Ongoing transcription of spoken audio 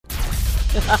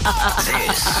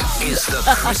This is the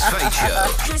Chris Fade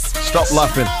Show. Stop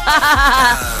laughing.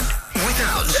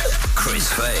 Without Chris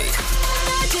Fade.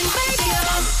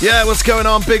 Yeah, what's going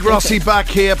on? Big Rossi back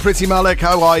here. Priti Malik,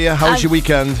 how are you? How was your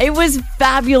weekend? It was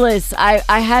fabulous. I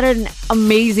had an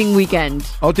amazing weekend.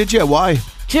 Oh, did you? Why?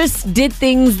 Just did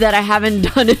things that I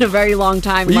haven't done in a very long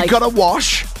time. Well, you got a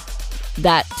wash?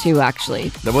 That too, actually.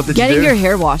 Then what did Getting you do? your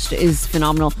hair washed is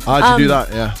phenomenal. How'd you do that?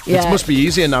 Yeah. It must be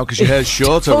easier now because your hair's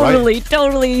shorter, right?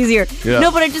 Totally easier. Yeah. No,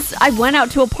 but I went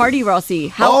out to a party, Rossi.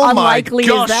 How unlikely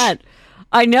is that?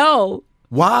 I know.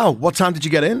 Wow. What time did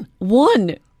you get in?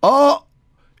 1. Oh,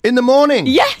 in the morning?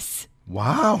 Yes.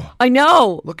 Wow. I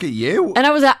know. Look at you. And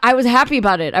I was happy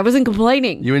about it. I wasn't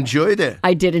complaining. You enjoyed it?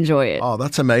 I did enjoy it. Oh,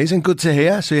 that's amazing. Good to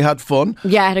hear. So you had fun?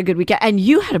 Yeah, I had a good weekend. And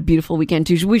you had a beautiful weekend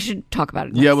too. We should talk about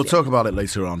it next. Yeah, we'll talk about it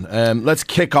later on. Let's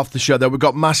kick off the show, though. We've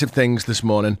got massive things this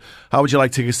morning. How would you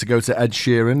like tickets to go to Ed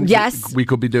Sheeran? Yes. We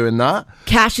could be doing that.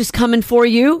 Cash is coming for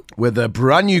you. With a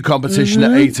brand new competition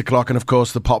at 8 o'clock. And, of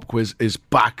course, the pop quiz is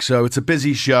back. So it's a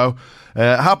busy show.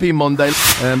 Happy Monday.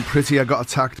 Pretty, I got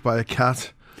attacked by a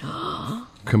cat.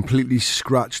 Completely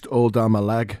scratched all down my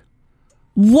leg.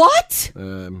 What?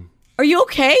 Are you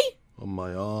okay? On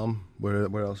my arm.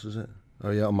 Where else is it?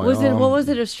 Oh, yeah, on my What arm. was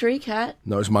it, a stray cat?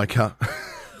 No, it's my cat.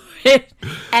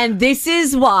 And this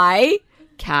is why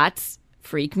cats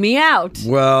freak me out.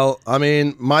 Well, I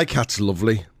mean, my cat's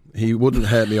lovely. He wouldn't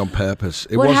hurt me on purpose.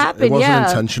 What happened? It wasn't Yeah.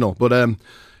 intentional. But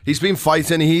he's been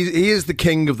fighting. He is the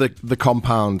king of the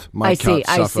compound. My cat,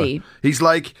 I Safa. see. He's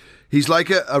like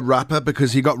a rapper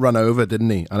because he got run over, didn't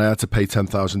he? And I had to pay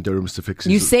 10,000 dirhams to fix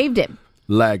his You saved him.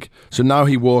 leg. So now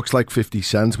he walks like 50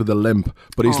 cents with a limp.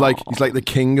 But he's like the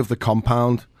king of the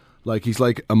compound. Like he's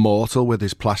like immortal with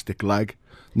his plastic leg.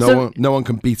 No one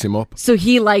can beat him up. So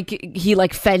he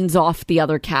fends off the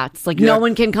other cats. Like no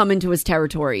one can come into his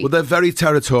territory. Well, they're very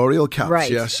territorial cats. Right.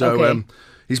 Yeah. So okay.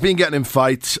 He's been getting in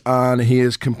fights, and he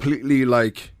is completely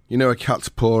like, you know, a cat's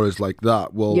paw is like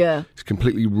that. Well, he's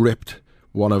completely ripped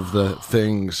one of the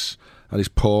things and his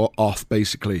paw off,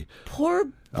 basically.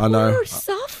 Poor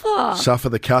Safa. Safa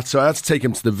the cat. So I had to take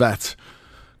him to the vet.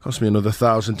 Cost me another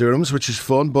 1,000 dirhams, which is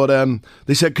fun. But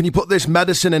they said, can you put this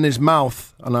medicine in his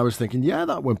mouth? And I was thinking, yeah,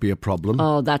 that won't be a problem.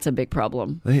 Oh, that's a big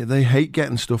problem. They hate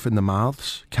getting stuff in the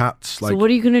mouths. Cats. So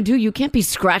what are you going to do? You can't be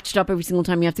scratched up every single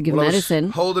time you have to give medicine. I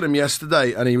was holding him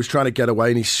yesterday, and he was trying to get away,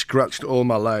 and he scratched all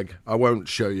my leg. I won't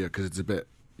show you because it's a bit,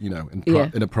 you know,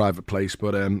 in a private place.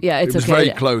 But it's it was okay. very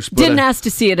close. But, Didn't ask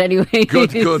to see it anyway.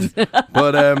 Good.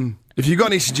 But if you've got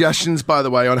any suggestions, by the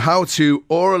way, on how to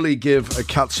orally give a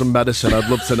cat some medicine, I'd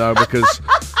love to know because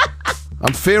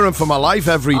I'm fearing for my life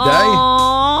every day.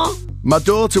 Aww. My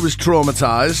daughter was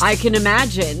traumatized. I can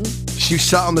imagine. She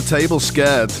sat on the table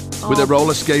scared with her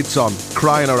roller skates on,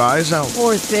 crying her eyes out.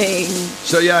 Poor thing.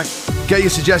 So yeah, get your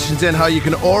suggestions in how you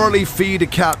can orally feed a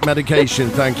cat medication.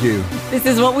 Thank you. This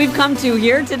is what we've come to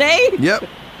here today? Yep.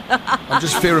 I'm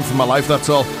just fearing for my life, that's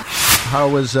all. How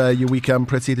was your weekend,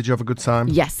 Priti? Did you have a good time?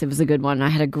 Yes, it was a good one. I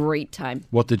had a great time.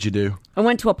 What did you do? I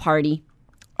went to a party.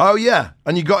 Oh, yeah.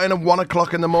 And you got in at 1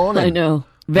 o'clock in the morning. I know.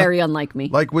 Very unlike me.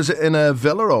 Like, was it in a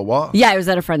villa or what? Yeah, I was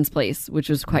at a friend's place, which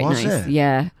was quite Was nice. it?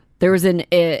 Yeah. There was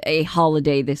a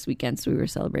holiday this weekend, so we were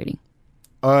celebrating.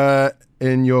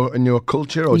 In your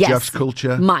culture or Yes. Jeff's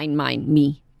culture? Mine,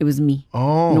 me. It was me.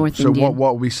 Oh, North so Indian. what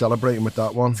are we celebrating with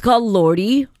that one? It's called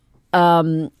Lodi.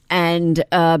 And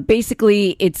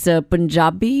basically it's a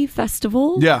Punjabi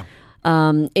festival. Yeah.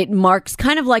 It marks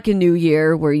kind of like a new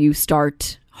year where you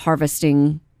start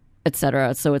harvesting,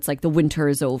 etc. So it's like the winter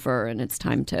is over and it's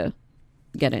time to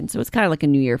get in. So it's kind of like a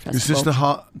New Year festival. Is this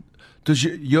does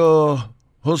your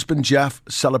husband Jeff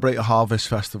celebrate a harvest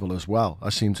festival as well? I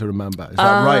seem to remember. Is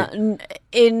that right?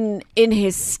 In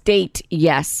his state,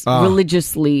 yes.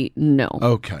 Religiously, no.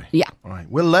 Okay. Yeah. All right.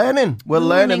 We're learning.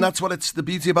 Learning. That's what it's the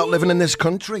beauty about living in this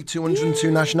country.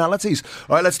 202 nationalities.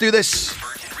 All right, let's do this.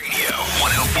 Radio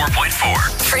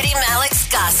 104.4. Pretty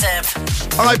Malik's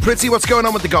Gossip. All right, Priti, what's going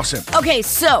on with the gossip? Okay,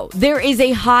 so there is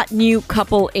a hot new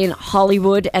couple in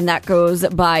Hollywood, and that goes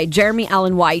by Jeremy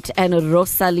Allen White and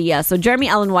Rosalia. So Jeremy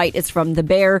Allen White is from The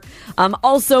Bear.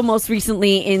 Also, most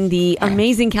recently in the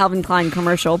amazing Calvin Klein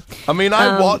commercial. I mean,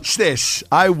 I watched this.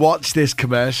 I watched this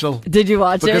commercial. Did you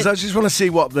watch Because it? I just want to see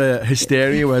what the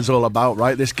hysteria was all about,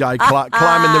 right? This guy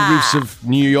climbing the roofs of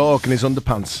New York in his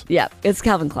underpants. Yeah, it's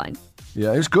Calvin Klein.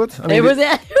 Yeah, it was good. I mean, It was,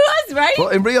 right? Well,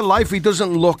 in real life, he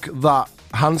doesn't look that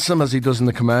handsome as he does in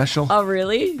the commercial. Oh,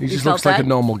 really? He just looks like a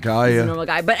normal guy. He's a normal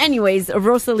guy. But anyways,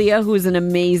 Rosalia, who's an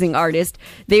amazing artist,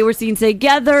 they were seen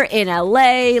together in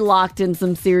LA, locked in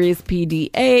some serious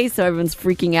PDA, so everyone's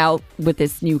freaking out with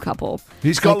this new couple.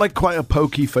 He's got like quite a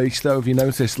pokey face though, have you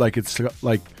noticed? Like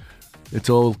it's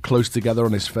all close together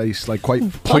on his face, like quite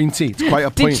pointy. It's quite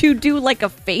a point. Did you do like a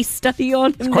face study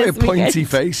on him? It's quite a this pointy weekend?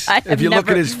 face. If you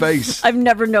look at his face. I've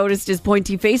never noticed his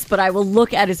pointy face, but I will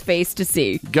look at his face to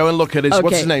see. Go and look at his,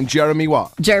 what's his name? Jeremy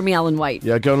what? Jeremy Allen White.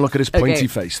 Yeah, go and look at his pointy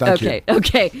face. Thank you.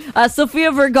 Okay.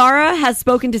 Sofia Vergara has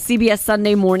spoken to CBS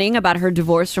Sunday Morning about her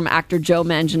divorce from actor Joe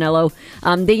Manganiello.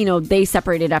 They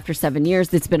separated after 7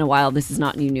 years. It's been a while. This is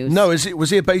not new news. No, was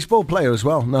he a baseball player as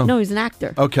well? No, he's an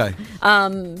actor. Okay.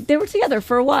 They were together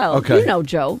for a while. Okay. You know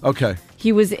Joe. Okay.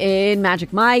 He was in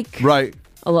Magic Mike. Right.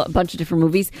 A bunch of different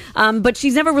movies. But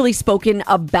she's never really spoken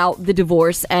about the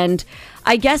divorce. And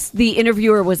I guess the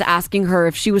interviewer was asking her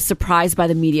if she was surprised by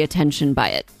the media attention by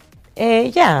it.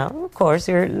 Yeah, of course.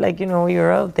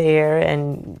 You're out there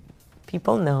and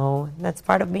people know. That's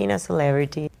part of being a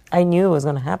celebrity. I knew it was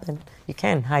going to happen. You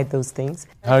can't hide those things.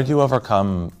 How did you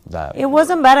overcome that? It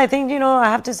wasn't bad. I think, I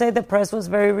have to say the press was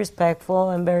very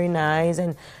respectful and very nice.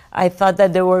 And I thought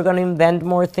that they were going to invent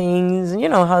more things,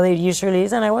 how they usually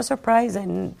is. And I was surprised.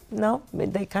 And no,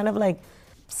 they kind of like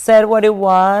said what it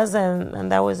was and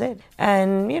that was it.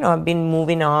 And, I've been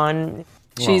moving on.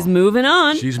 She's moving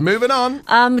on. She's moving on.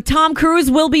 Tom Cruise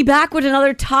will be back with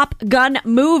another Top Gun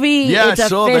movie. Yeah, it's I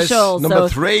saw official. this. Number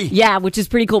 3. Yeah, which is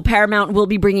pretty cool. Paramount will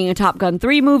be bringing a Top Gun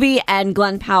 3 movie, and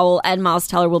Glenn Powell and Miles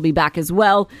Teller will be back as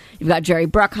well. You've got Jerry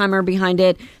Bruckheimer behind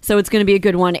it, so it's going to be a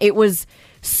good one. It was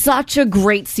such a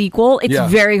great sequel. It's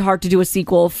very hard to do a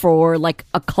sequel for like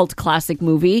a cult classic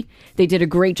movie. They did a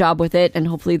great job with it, and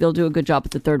hopefully they'll do a good job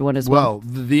with the third one as well. Well,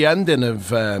 the ending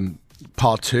of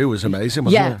part 2 was amazing,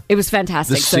 wasn't it? It was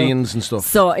fantastic. The scenes and stuff.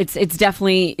 So it's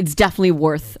definitely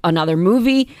worth another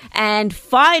movie. And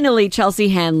finally, Chelsea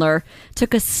Handler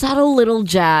took a subtle little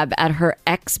jab at her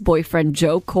ex-boyfriend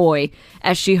Joe Coy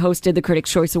as she hosted the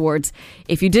Critics' Choice Awards.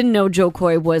 If you didn't know, Joe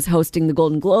Coy was hosting the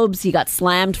Golden Globes. He got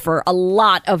slammed for a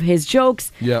lot of his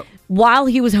jokes. Yep. While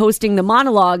he was hosting the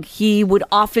monologue, he would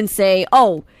often say,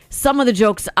 some of the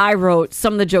jokes I wrote,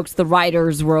 some of the jokes the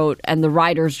writers wrote, and the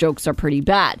writers' jokes are pretty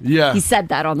bad. Yeah. He said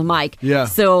that on the mic. Yeah.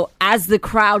 So as the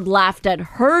crowd laughed at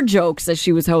her jokes as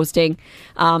she was hosting,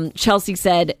 Chelsea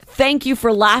said, "Thank you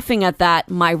for laughing at that.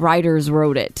 My writers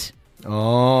wrote it."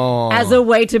 Oh. As a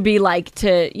way to be like,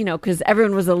 because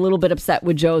everyone was a little bit upset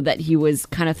with Joe that he was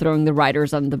kind of throwing the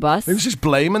writers on the bus. He was just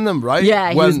blaming them, right?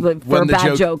 Yeah, he was for a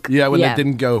bad joke. Yeah, when they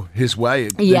didn't go his way,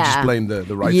 they just blamed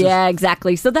the writers. Yeah,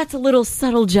 exactly. So that's a little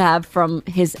subtle jab from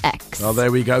his ex. Oh,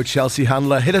 there we go. Chelsea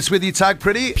Handler. Hit us with your tag,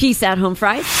 Priti. Peace out, home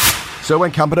fries. So I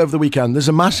went camping over the weekend. There's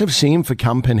a massive scene for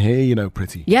camping here,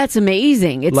 Priti. Yeah, it's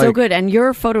amazing. It's so good. And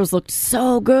your photos looked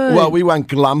so good. Well, we went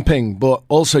glamping, but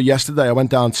also yesterday I went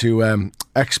down to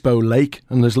Expo Lake,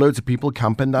 and there's loads of people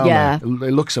camping down there.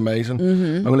 It looks amazing.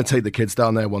 Mm-hmm. I'm going to take the kids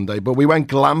down there one day. But we went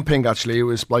glamping, actually. It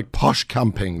was like posh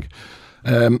camping.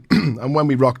 And when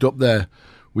we rocked up there,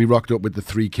 we rocked up with the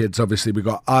 3 kids. Obviously, we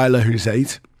got Isla, who's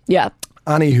 8. Yeah.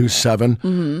 Annie, who's 7.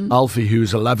 Mm-hmm. Alfie,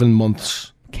 who's 11 months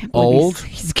old.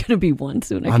 He's going to be 1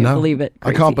 soon. I can't believe it.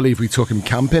 Crazy. I can't believe we took him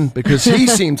camping because he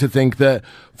seemed to think that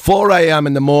 4 a.m.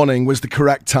 in the morning was the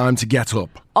correct time to get up.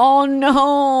 Oh,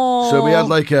 no. So we had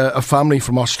like a family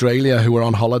from Australia who were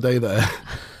on holiday there.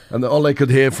 And all they could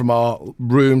hear from our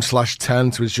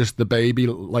room/tent was just the baby,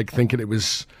 like thinking it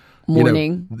was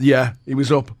morning. He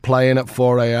was up playing at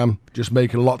 4 a.m., just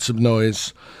making lots of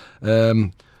noise.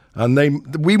 And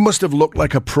we must have looked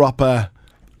like a proper,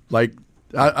 like,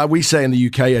 we say in the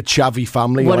UK, a chavvy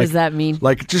family. What does that mean?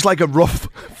 Just like a rough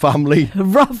family.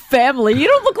 Rough family? You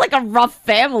don't look like a rough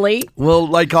family. Well,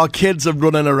 like our kids are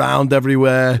running around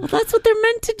everywhere. Well, that's what they're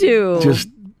meant to do. Just,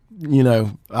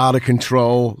 out of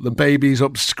control. The baby's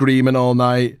up screaming all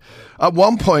night. At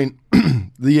one point,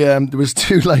 there was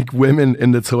 2 like women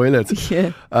in the toilet.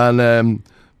 Yeah. And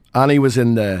Annie was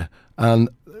in there, and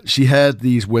she heard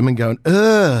these women going,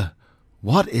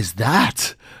 what is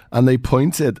that? And they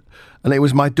pointed, and it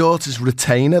was my daughter's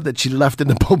retainer that she left in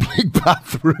the public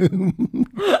bathroom.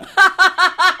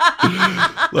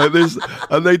 Like this,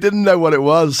 and they didn't know what it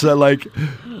was. So like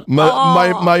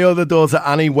my other daughter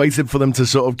Annie waited for them to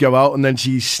sort of go out, and then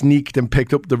she sneaked and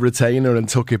picked up the retainer and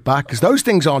took it back, because those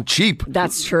things aren't cheap.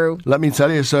 That's true. Let me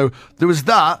tell you. So there was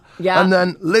that. Yeah. And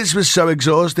then Liz was so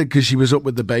exhausted because she was up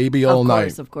with the baby all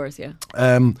night. Of course, yeah.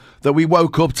 That we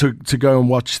woke up to go and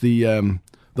watch the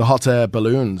hot air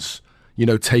balloons,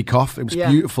 take off. It was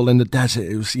beautiful in the desert.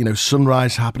 It was,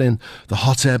 sunrise happening, the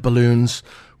hot air balloons.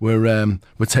 were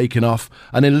taking off.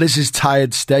 And in Liz's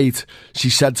tired state, she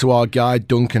said to our guy,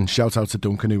 Duncan, shout out to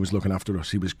Duncan who was looking after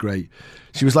us. He was great.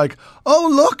 She was like, "Oh,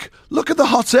 look at the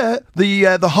hot air,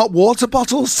 the hot water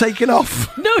bottles taking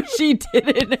off." No, she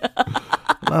didn't.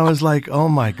 And I was like, "Oh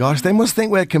my gosh, they must think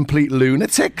we're complete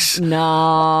lunatics."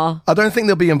 No. I don't think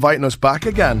they'll be inviting us back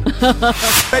again.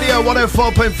 Radio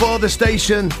 104.4, the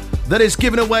station that is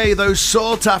giving away those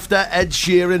sought after Ed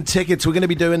Sheeran tickets. We're going to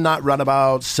be doing that around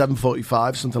about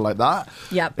 7:45, something like that.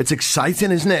 Yep. It's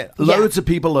exciting, isn't it? Loads of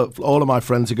people, all of my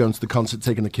friends are going to the concert,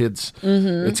 taking the kids.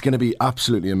 Mm-hmm. It's going to be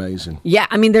absolutely amazing. Yeah,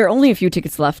 I mean, there are only a few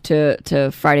tickets left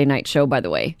to Friday night show, by the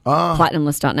way.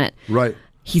 Platinumlist.net. Right.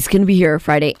 He's going to be here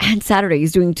Friday and Saturday.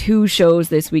 He's doing 2 shows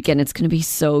this weekend. It's going to be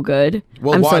so good.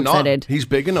 Well, I'm why so not? excited. He's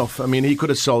big enough. I mean, he could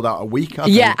have sold out a week. I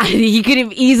Yeah, think. he could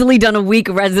have easily done a week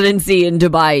residency in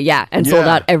Dubai, and sold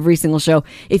out every single show.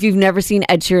 If you've never seen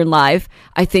Ed Sheeran live,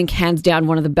 I think hands down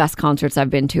one of the best concerts I've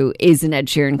been to is an Ed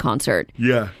Sheeran concert.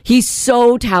 Yeah. He's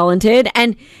so talented.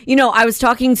 And, I was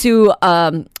talking to,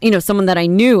 someone that I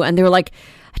knew, and they were like,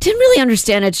 I didn't really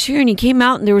understand Ed Sheeran. He came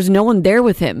out and there was no one there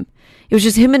with him. It was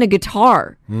just him and a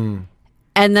guitar. And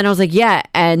then I was like, yeah.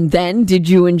 And then did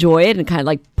you enjoy it? And kind of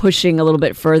like pushing a little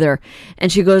bit further.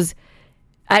 And she goes,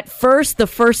 at first, the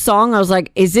first song, I was like,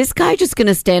 is this guy just going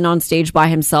to stand on stage by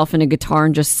himself in a guitar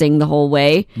and just sing the whole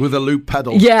way? With a loop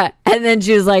pedal. Yeah. And then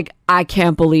she was like, I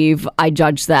can't believe I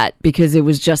judged that because it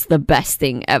was just the best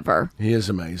thing ever. He is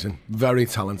amazing. Very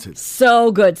talented.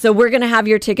 So good. So we're going to have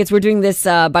your tickets. We're doing this,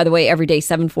 by the way, every day,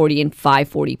 7:40 and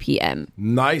 5:40 p.m.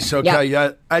 Nice. Okay.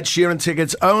 Yeah. Ed Sheeran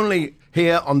tickets only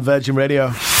here on Virgin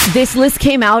Radio. This list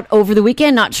came out over the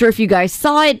weekend. Not sure if you guys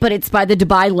saw it, but it's by the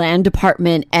Dubai Land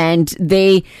Department, and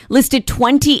they listed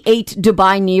 28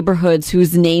 Dubai neighborhoods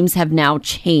whose names have now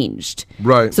changed.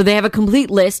 Right. So they have a complete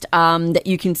list that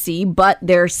you can see, but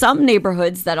there are some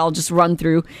neighborhoods that I'll just run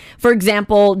through. For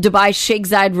example, Dubai's Sheikh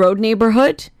Zayed Road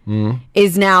neighborhood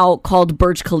is now called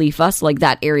Burj Khalifa. So like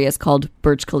that area is called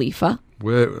Burj Khalifa.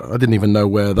 I didn't even know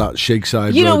where that Sheikh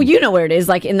Zayed You know Road... where it is,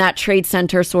 like in that trade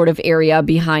center sort of area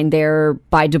behind there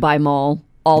by Dubai Mall,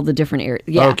 all the different areas.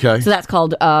 Yeah. Okay. So that's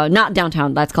called, not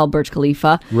downtown, that's called Burj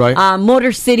Khalifa. Right.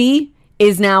 Motor City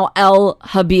is now El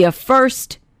Habia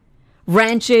First.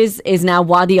 Ranches is now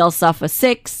Wadi Al Safa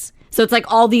 6. So it's like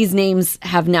all these names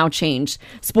have now changed.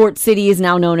 Sports City is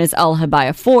now known as El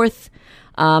Habia 4th.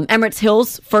 Emirates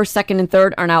Hills, 1st, 2nd, and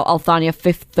 3rd are now Al Thania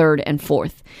 5th, 3rd, and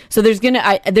 4th. So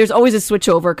there's always a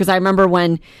switchover because I remember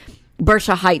when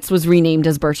Bersha Heights was renamed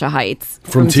as Bersha Heights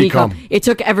from TCOM. It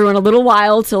took everyone a little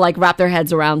while to like wrap their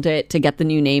heads around it to get the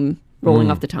new name rolling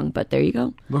off the tongue, but there you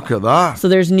go. Look at that. So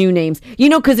there's new names.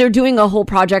 Because they're doing a whole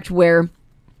project where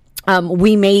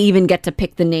we may even get to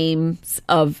pick the names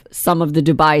of some of the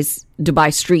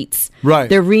Dubai streets. Right.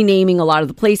 They're renaming a lot of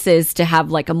the places to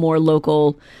have like a more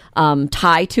local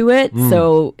tie to it.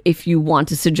 So if you want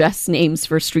to suggest names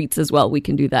for streets as well, we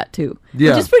can do that too. Yeah.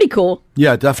 Which is pretty cool.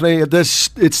 Yeah, definitely.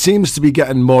 It seems to be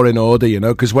getting more in order,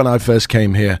 because when I first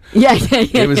came here,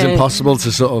 it was impossible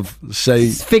to sort of say...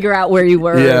 Just figure out where you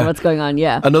were and what's going on,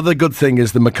 Another good thing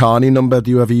is the Makani number.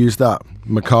 Do you ever use that?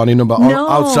 Makani number. No.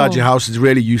 Outside your house is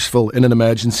really useful in an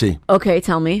emergency. Okay,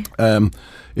 tell me.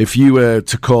 If you were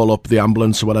to call up the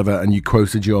ambulance or whatever and you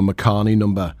quoted your Makani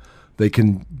number, they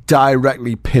can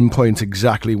directly pinpoint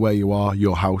exactly where you are,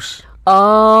 your house.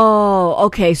 Oh,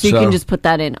 okay. So you can just put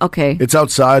that in. Okay. It's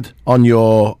outside on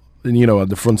your, at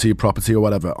the front of your property or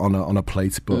whatever on a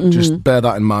plate. But just bear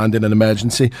that in mind in an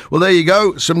emergency. Well, there you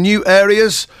go. Some new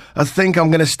areas. I think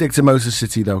I'm going to stick to Motor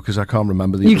City, though, because I can't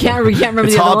remember the You other can't one. remember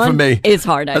It's the other hard one? for me. It's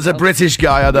hard, I As a know. British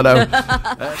guy, I don't know.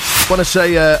 Want to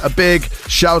say a big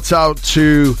shout out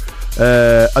to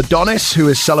Adonis, who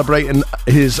is celebrating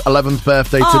his 11th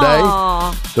birthday today.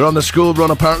 Aww. They're on the school run,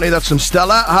 apparently. That's from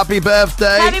Stella. Happy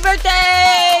birthday. Happy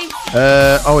birthday!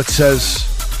 It says...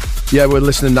 Yeah, we're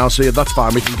listening now, so that's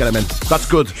fine. We can get them in. That's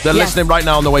good. They're listening right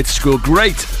now on the way to school.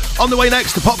 Great. On the way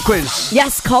next, the pop quiz.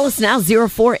 Yes, call us now,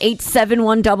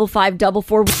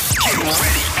 0487155544. Get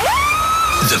ready.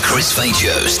 The Chris Fade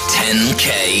Show's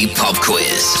 10K pop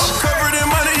quiz. I'm covered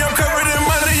in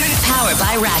money. Powered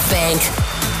by Rack Bank.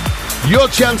 Your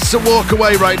chance to walk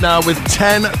away right now with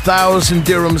 10,000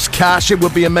 dirhams cash. It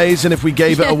would be amazing if we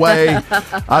gave it away,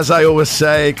 as I always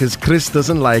say, because Chris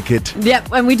doesn't like it.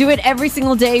 Yep, and we do it every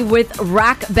single day with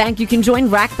Rack Bank. You can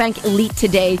join Rack Bank Elite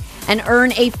today and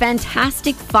earn a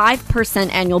fantastic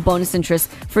 5% annual bonus interest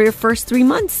for your first 3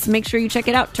 months. Make sure you check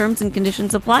it out. Terms and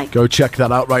conditions apply. Go check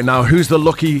that out right now. Who's the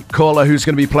lucky caller who's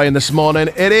going to be playing this morning?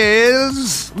 It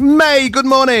is May. Good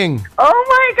morning. Oh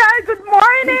my God, good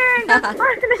morning! Good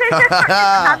morning!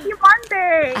 Happy Monday!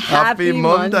 Monday. Happy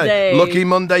Monday. Lucky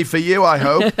Monday for you, I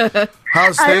hope.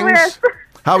 How's I things? wish.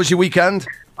 How was your weekend?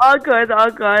 All good,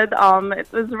 all good.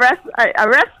 It was a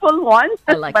restful one,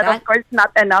 I like but that. of course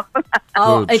not enough.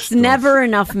 Oh, Good it's stuff. never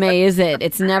enough, May, is it?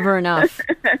 It's never enough.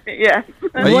 Yes.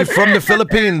 Are you from the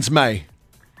Philippines, May?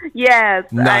 Yes,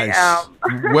 Nice. I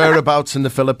am. Whereabouts in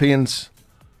the Philippines?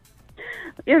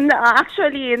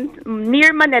 Actually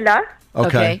near Manila.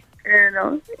 Okay. You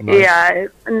know. Nice. Yeah,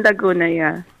 it's in Laguna,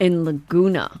 yeah. In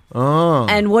Laguna. Oh.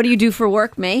 And what do you do for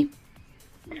work, May?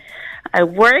 I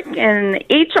work in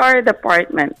HR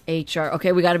department. HR.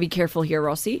 Okay, we got to be careful here,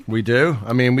 Rossi. We do.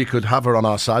 I mean, we could have her on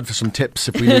our side for some tips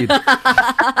if we need.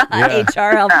 Yeah.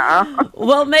 HR help.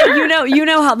 Well, May, you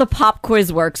know how the pop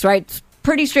quiz works, right? It's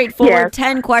pretty straightforward. Yes.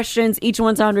 10 questions, each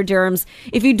one's 100 dirhams.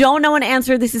 If you don't know an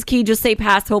answer, this is key. Just say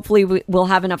pass. Hopefully, we'll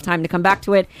have enough time to come back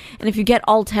to it. And if you get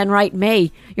all 10 right,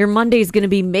 May, your Monday is going to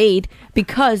be made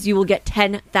because you will get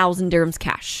 10,000 dirhams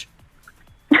cash.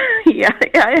 Yeah.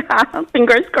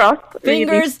 Fingers crossed.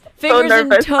 Fingers So and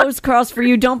nervous. toes crossed for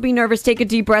you. Don't be nervous. Take a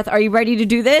deep breath. Are you ready to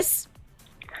do this?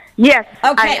 Yes,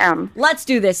 Okay, I am. let's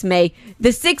do this, May.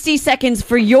 The 60 seconds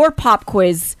for your pop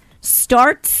quiz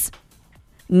starts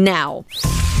now.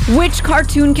 Which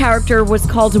cartoon character was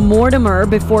called Mortimer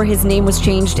before his name was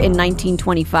changed in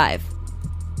 1925?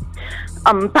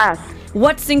 Pass.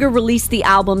 What singer released the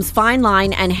albums Fine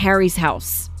Line and Harry's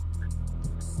House?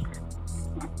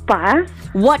 Pass.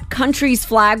 What country's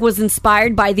flag was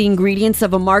inspired by the ingredients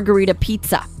of a margarita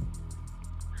pizza?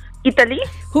 Italy.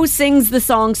 Who sings the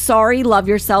song Sorry, Love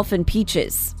Yourself and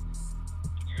Peaches?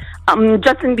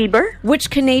 Justin Bieber. Which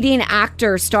Canadian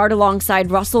actor starred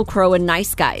alongside Russell Crowe in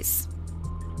Nice Guys?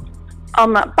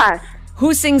 Pass.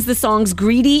 Who sings the songs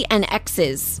Greedy and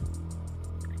X's?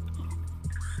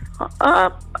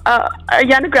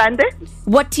 Ariana Grande.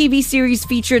 What TV series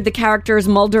featured the characters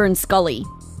Mulder and Scully?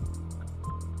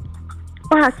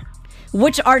 Pass.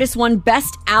 Which artist won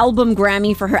Best Album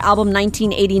Grammy for her album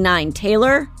 1989?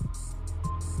 Taylor?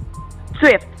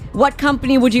 Swift. What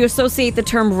company would you associate the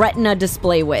term retina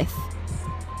display with?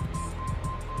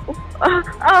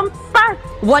 Pass.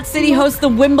 What city hosts the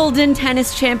Wimbledon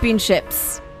Tennis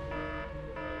Championships?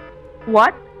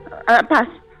 What? Pass.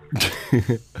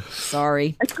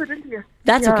 Sorry. I couldn't hear.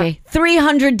 That's Yeah. okay.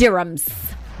 300 dirhams.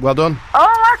 Well done.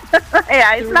 Oh,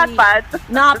 yeah, it's not bad.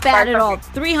 Not bad at all.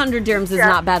 300 dirhams is Yeah.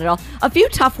 not bad at all. A few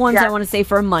tough ones Yeah. I want to say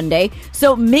for a Monday.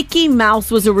 So Mickey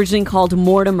Mouse was originally called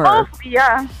Mortimer. Oh,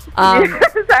 yeah. Yes,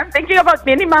 I'm thinking about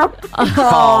Minnie Mouse.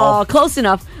 Oh, close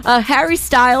enough. Harry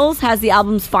Styles has the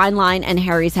albums Fine Line and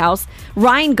Harry's House.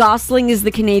 Ryan Gosling is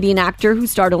the Canadian actor who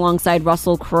starred alongside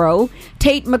Russell Crowe.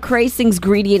 Tate McRae sings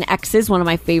Greedy and X's, one of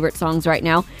my favorite songs right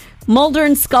now. Mulder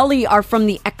and Scully are from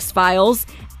the X-Files.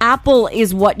 Apple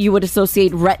is what you would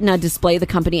associate Retina display, the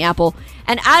company Apple.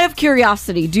 And out of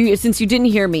curiosity, since you didn't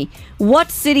hear me,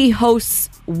 what city hosts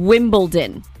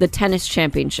Wimbledon, the tennis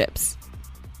championships?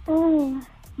 Oh,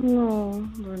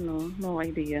 no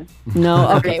idea.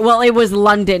 No? Okay. Well, it was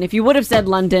London. If you would have said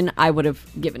London, I would have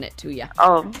given it to you.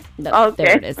 Oh, okay.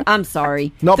 There it is. I'm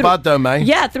sorry. Not bad though, May.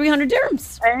 Yeah, 300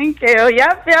 dirhams. Thank you.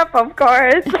 Yep, of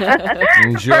course.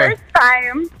 Enjoy. First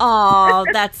time. Oh,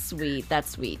 that's sweet.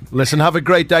 That's sweet. Listen, have a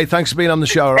great day. Thanks for being on the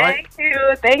show, all right?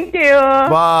 Thank you.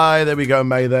 Bye. There we go,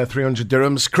 May there. 300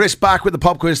 dirhams. Chris back with the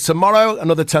pop quiz tomorrow.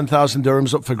 Another 10,000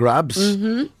 dirhams up for grabs.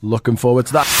 Mm-hmm. Looking forward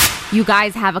to that. You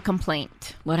guys have a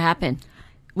complaint. What happened?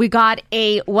 We got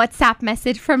a WhatsApp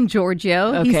message from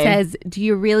Giorgio. Okay. He says, do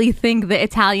you really think the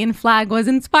Italian flag was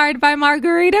inspired by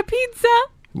margarita pizza?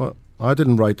 Well, I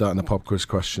didn't write that in the pop quiz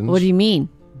questions. What do you mean?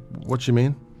 What do you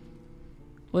mean?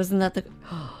 Wasn't that the...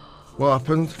 What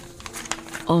happened?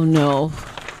 Oh, no.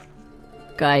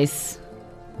 Guys,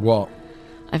 What?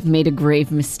 I've made a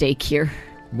grave mistake here.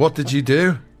 What did you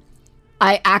do?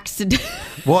 I accidentally...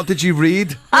 What did you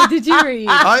read? What did you read?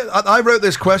 I wrote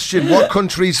this question. What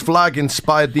country's flag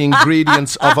inspired the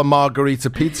ingredients of a margarita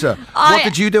pizza? What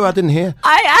did you do? I didn't hear.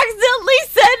 I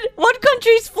accidentally said what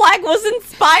country's flag was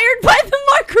inspired by the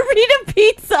margarita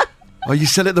pizza. Oh, you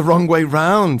said it the wrong way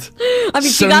round. I mean,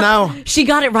 So now- she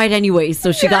got it right anyways,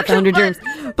 so she got the 100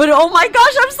 dirhams. But oh my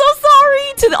gosh, I'm so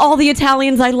sorry to all the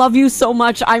Italians. I love you so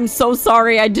much. I'm so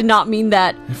sorry. I did not mean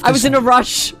that. I was in a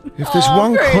rush. If there's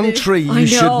one country I you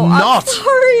should know. not,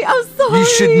 I'm sorry. you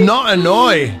should not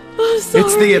annoy. I'm sorry.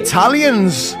 It's the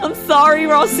Italians. I'm sorry,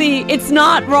 Rossi. It's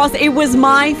not, Ross. It was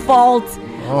my fault.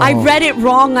 I read it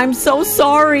wrong. I'm so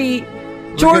sorry.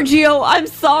 Giorgio, I'm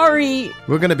sorry.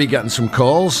 We're going to be getting some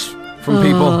calls from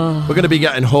people. We're going to be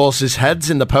getting horses'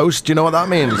 heads in the post. Do you know what that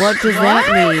means? What does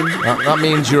that mean? That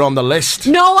means you're on the list.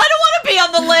 No, I don't want to be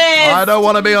on the list. I don't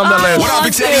want to be on the list. What up,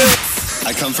 Priti?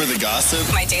 I come for the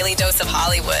gossip. My daily dose of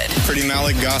Hollywood. Pretty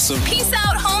Malik gossip. Peace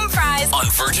out, home fries. On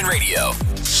Virgin Radio.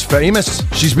 She's famous.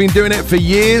 She's been doing it for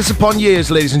years upon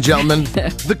years, ladies and gentlemen.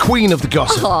 The queen of the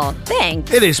gossip. Oh,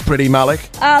 thanks. It is Pretty Malik.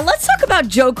 Let's talk about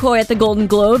Joe Coy at the Golden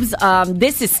Globes.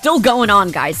 This is still going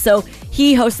on, guys. So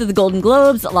he hosted the Golden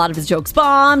Globes. A lot of his jokes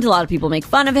bombed. A lot of people make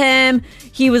fun of him.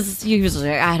 He was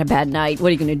like, I had a bad night. What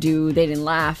are you going to do? They didn't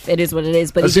laugh. It is what it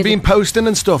is. But Has he been posting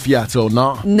and stuff yet or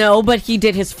not? No, but he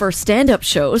did his first stand-up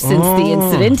show since the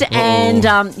incident.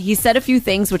 And he said a few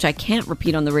things, which I can't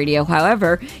repeat on the radio.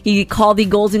 However, he called the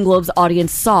Golden Globes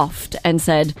audience soft and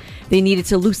said they needed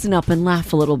to loosen up and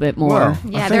laugh a little bit more. Well,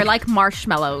 Yeah, they're like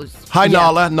marshmallows. Hi,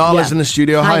 Nala. Nala's Yeah. in the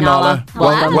studio. Hi, Nala.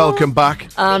 Hello. Welcome back.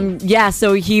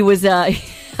 So he was...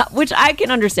 which I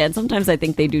can understand. Sometimes I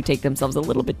think they do take themselves a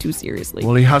little bit too seriously.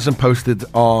 Well, he hasn't posted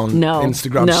on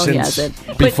Instagram he since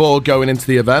hasn't. before going into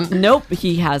the event. Nope,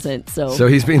 he hasn't. So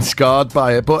he's been scarred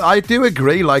by it. But I do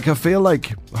agree. Like, I feel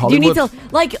like Hollywood... you need to...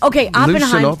 Like, okay, loosen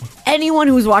Oppenheimer... up. Anyone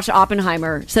who's watched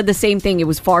Oppenheimer said the same thing. It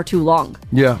was far too long.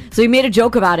 Yeah. So he made a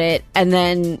joke about it, and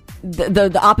then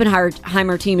the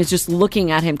Oppenheimer team is just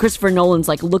looking at him. Christopher Nolan's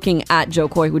like looking at Joe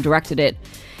Coy, who directed it,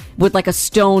 with like a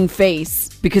stone face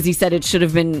because he said it should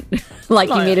have been like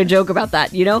he made a joke about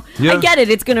that, you know? Yeah. I get it.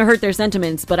 It's going to hurt their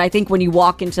sentiments, but I think when you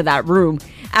walk into that room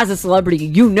as a celebrity,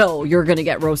 you know you're going to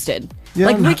get roasted. Yeah,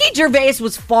 like Ricky Gervais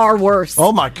was far worse.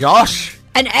 Oh my gosh.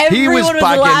 And everyone was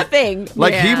laughing.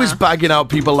 Like, he was bagging out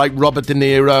people like Robert De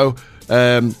Niro.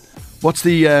 What's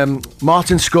the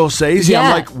Martin Scorsese? Yeah.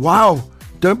 I'm like, wow,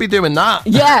 don't be doing that.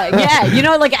 Yeah. You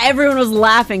know, like everyone was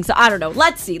laughing. So I don't know.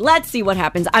 Let's see what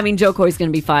happens. I mean, Joe Coy's going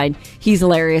to be fine. He's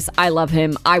hilarious. I love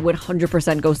him. I would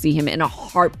 100% go see him in a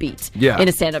heartbeat in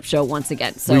a stand-up show once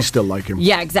again. So we still like him.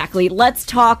 Yeah, exactly. Let's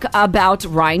talk about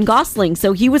Ryan Gosling.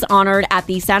 So he was honored at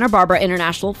the Santa Barbara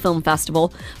International Film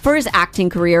Festival for his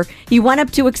acting career. He went up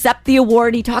to accept the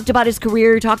award. He talked about his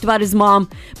career. He talked about his mom.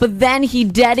 But then he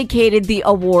dedicated the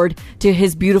award to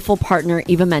his beautiful partner,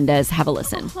 Eva Mendes. Have a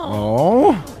listen. Oh.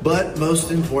 But most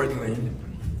importantly,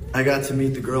 I got to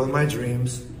meet the girl of my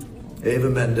dreams, Eva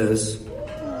Mendes.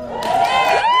 I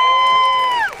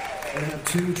have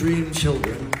 2 dream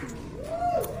children.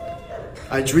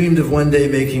 I dreamed of one day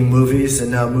making movies,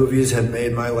 and now movies have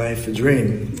made my life a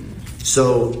dream.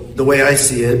 So, the way I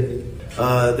see it,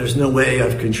 there's no way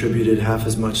I've contributed half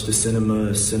as much to cinema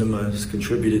as cinema has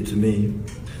contributed to me.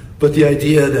 But the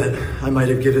idea that I might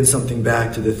have given something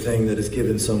back to the thing that has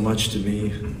given so much to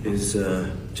me is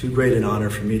too great an honor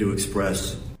for me to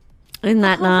express. Isn't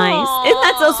that nice? Isn't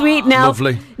that so sweet?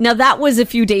 Lovely. Now, that was a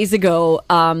few days ago.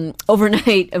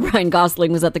 Overnight, Ryan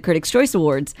Gosling was at the Critics' Choice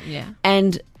Awards. Yeah.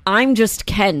 And I'm Just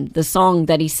Ken, the song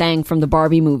that he sang from the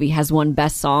Barbie movie, has won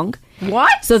Best Song.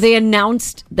 What? So they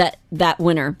announced that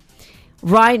winner.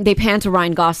 They pan to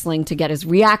Ryan Gosling to get his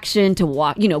reaction,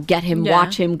 to get him,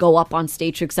 watch him go up on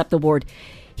stage to accept the award.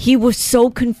 He was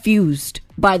so confused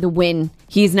by the win.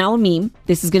 He is now a meme.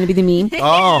 This is going to be the meme.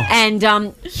 Oh.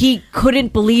 And he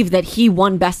couldn't believe that he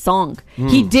won Best Song.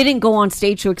 He didn't go on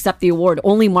stage to accept the award.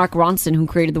 Only Mark Ronson, who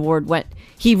created the award, went.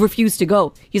 He refused to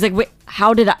go. He's like, wait,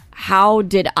 how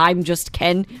did I'm Just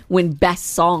Ken win Best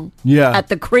Song at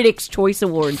the Critics' Choice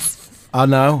Awards? I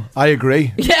know. I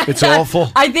agree. Yeah, it's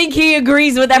awful. I think he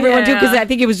agrees with everyone too, because I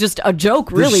think it was just a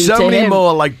joke, really. There's so to many him.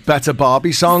 more like better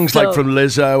Barbie songs, like from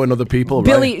Lizzo and other people.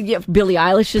 Billie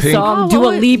Eilish's song, Dua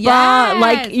Lipa,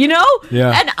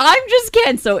 Yeah. And I'm Just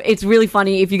Ken. So it's really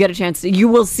funny. If you get a chance, you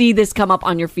will see this come up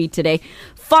on your feed today.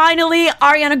 Finally,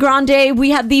 Ariana Grande. We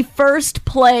had the first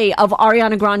play of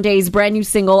Ariana Grande's brand new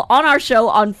single on our show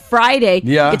on Friday.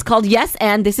 Yeah. It's called Yes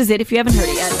and. This is it if you haven't heard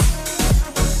it yet.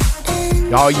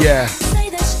 Oh, yeah.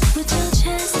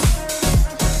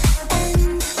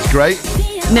 Great.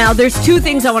 Now, there's 2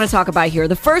 things I want to talk about here.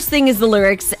 The first thing is the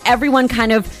lyrics. Everyone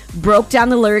kind of broke down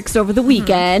the lyrics over the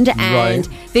weekend, and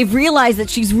they've realized that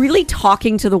she's really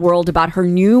talking to the world about her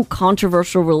new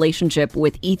controversial relationship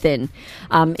with Ethan.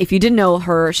 If you didn't know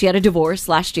her, she had a divorce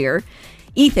last year.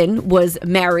 Ethan was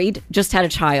married, just had a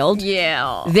child.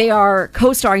 Yeah. They are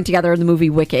co-starring together in the movie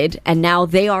Wicked, and now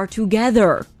they are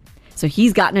together. So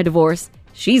he's gotten a divorce,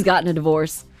 she's gotten a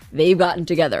divorce. They've gotten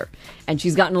together, and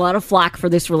she's gotten a lot of flack for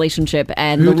this relationship.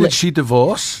 And who did she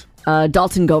divorce?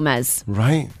 Dalton Gomez,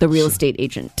 right? The real estate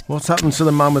agent. What's happened to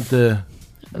the man with the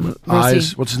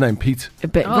eyes? What's his name? Pete.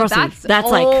 That's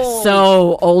like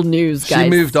so old news, guys. She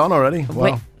moved on already.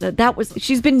 Wow. Wait,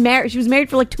 she's been married. She was married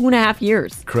for like 2.5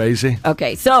 years. Crazy.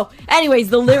 Okay, so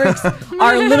anyways, the lyrics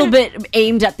are a little bit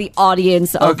aimed at the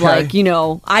audience of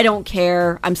I don't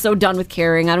care. I'm so done with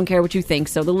caring. I don't care what you think.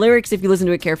 So the lyrics, if you listen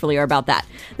to it carefully, are about that.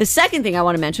 The second thing I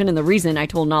want to mention, and the reason I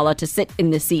told Nala to sit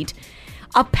in this seat,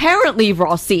 Apparently,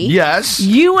 Rossi. Yes.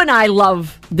 You and I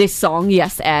love this song,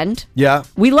 Yes and. Yeah.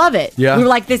 We love it. Yeah. We were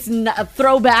like this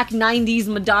throwback 90s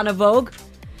Madonna Vogue.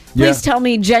 Please tell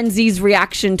me Gen Z's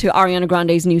reaction to Ariana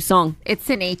Grande's new song. It's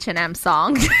an H&M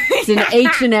song. It's an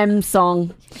H&M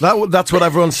song. That's what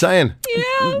everyone's saying.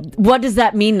 Yeah. What does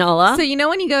that mean, Nala? So you know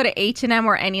when you go to H&M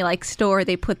or any like store,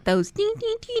 they put those dee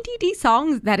dee dee dee dee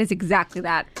songs? That is exactly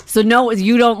that. So no,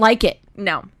 you don't like it?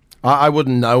 No. I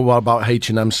wouldn't know about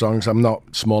H&M songs. I'm not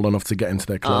small enough to get into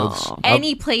their clothes.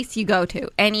 Any place you go to,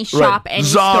 any shop, any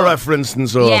Zara, store. for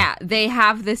instance. Or... Yeah, they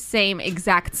have the same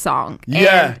exact song.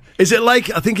 Yeah. And Is it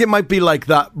like, I think it might be like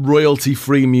that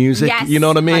royalty-free music. Yes, you know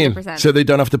what I mean? 100%. So they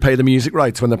don't have to pay the music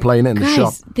rights when they're playing it in the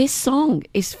shop. Guys, this song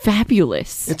is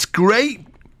fabulous. It's great.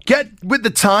 Get with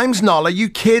the times, Nala. You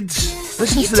kids.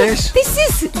 Listen to this.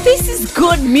 This is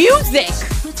good music.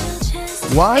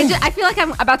 Why? I feel like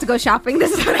I'm about to go shopping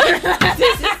this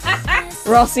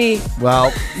Rossi,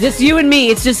 Well, just you and me.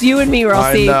 It's just you and me, I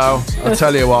Rossi. know. I'll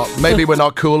tell you what. Maybe we're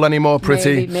not cool anymore,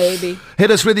 Priti. Maybe.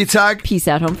 Hit us with your tag. Peace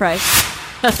out, home fries.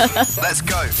 Let's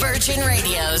go. Virgin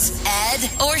Radio's Ed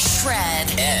or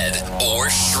Shred. Ed or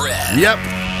Shred. Yep.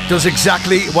 Does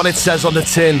exactly what it says on the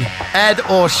tin. Ed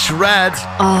or Shred.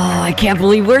 Oh, I can't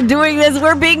believe we're doing this.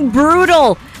 We're being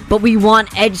brutal. But we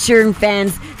want Ed Sheeran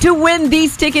fans to win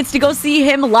these tickets to go see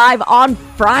him live on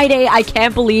Friday. I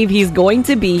can't believe he's going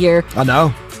to be here. I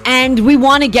know. And we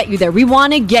want to get you there. We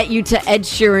want to get you to Ed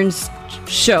Sheeran's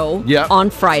show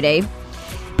on Friday.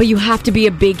 But you have to be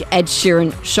a big Ed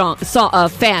Sheeran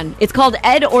fan. It's called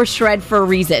Ed or Shred for a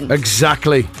reason.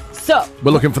 Exactly. So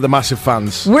we're looking for the massive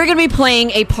fans. We're going to be playing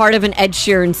a part of an Ed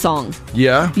Sheeran song.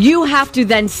 Yeah. You have to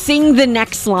then sing the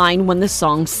next line when the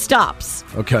song stops.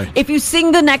 Okay. If you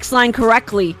sing the next line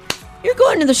correctly, you're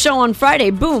going to the show on Friday.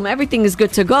 Boom, everything is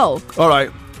good to go. All right.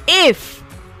 If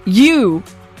you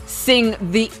sing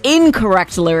the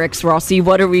incorrect lyrics, Rossi,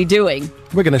 what are we doing?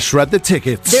 We're going to shred the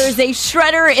tickets. There's a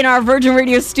shredder in our Virgin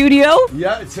Radio studio.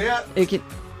 Yeah, it's here.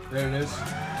 There it is.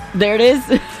 There it is.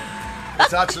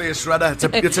 It's actually a shredder.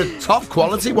 It's a top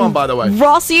quality one, by the way.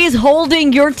 Rossi is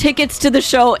holding your tickets to the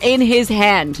show in his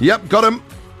hand. Yep, got him.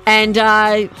 And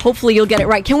hopefully you'll get it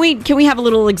right. Can we have a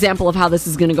little example of how this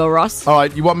is going to go, Ross? All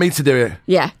right, you want me to do it?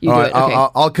 Yeah, you All do right, it. Okay.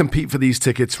 I'll compete for these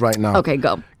tickets right now. Okay,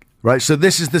 go. Right, so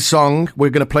this is the song. We're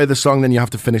going to play the song, then you have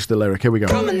to finish the lyric. Here we go.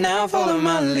 Coming now, follow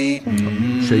my lead.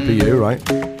 Shape of you, right?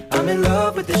 I'm in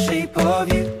love with the shape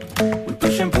of you. We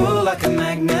push and pull like a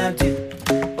magnet do.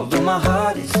 Although my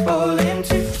heart is falling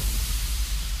too.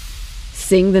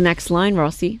 Sing the next line,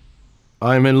 Rossi.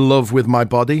 I'm in love with my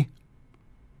body.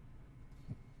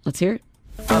 Let's hear it.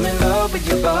 I'm in love with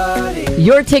your body.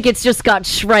 Your tickets just got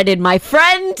shredded, my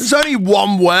friend. There's only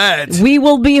one word. We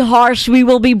will be harsh. We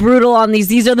will be brutal on these.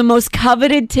 These are the most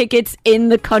coveted tickets in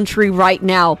the country right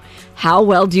now. How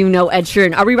well do you know Ed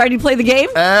Sheeran? Are we ready to play the game?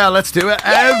 Yeah, let's do it.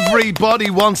 Yay!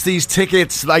 Everybody wants these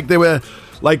tickets. Like they were,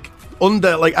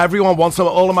 everyone wants them.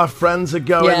 All of my friends are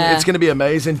going. Yeah. It's going to be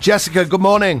amazing. Jessica, good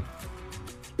morning.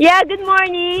 Yeah, good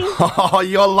morning. Oh,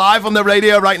 you're live on the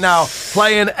radio right now,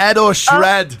 playing Ed or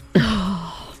Shred.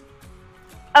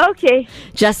 Okay.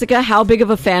 Jessica, how big of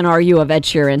a fan are you of Ed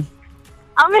Sheeran?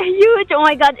 I'm a huge, oh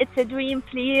my God, it's a dream,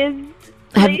 please.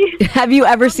 Have you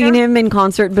ever seen him in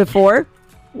concert before?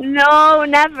 No,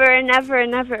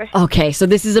 never. Okay, so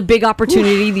this is a big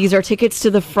opportunity. These are tickets to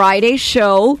the Friday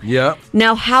show. Yeah.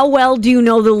 Now, how well do you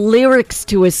know the lyrics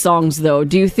to his songs, though?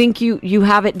 Do you think you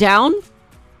have it down?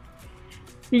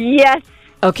 Yes.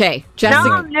 Okay, Jessica.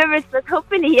 Now I'm nervous, but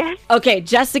hopefully yes. Okay,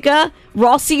 Jessica,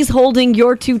 Rossi's holding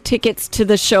your 2 tickets to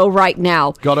the show right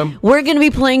now. Got him. We're going to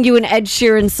be playing you an Ed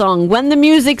Sheeran song. When the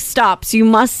music stops, you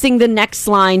must sing the next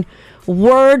line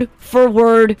word for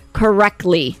word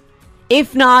correctly.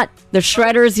 If not, the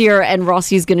shredder's here and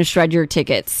Rossi's going to shred your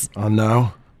tickets. Oh,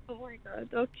 no. Oh my God,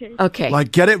 okay. Okay.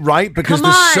 Like, get it right, because Come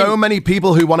there's on. so many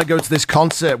people who want to go to this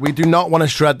concert. We do not want to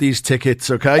shred these tickets,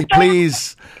 okay?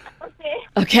 Please.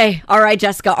 Okay, all right,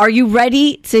 Jessica. Are you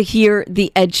ready to hear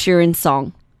the Ed Sheeran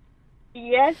song?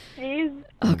 Yes, please.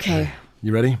 Okay,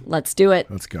 You ready? let's do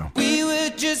it. Let's go. We were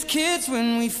just kids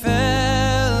when we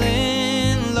fell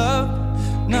in love,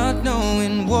 not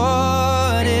knowing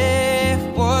what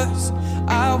it was.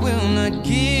 I will not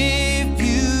give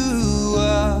you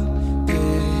up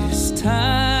this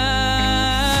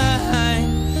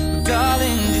time,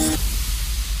 darling.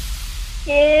 Just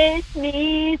Kiss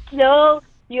me slow.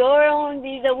 You're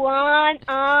only the one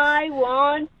I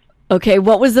want. Okay,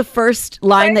 what was the first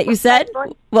line that you said?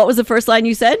 What was the first line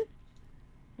you said?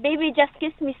 Baby, just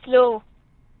kiss me slow.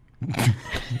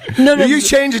 No, Are you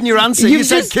changing your answer? You You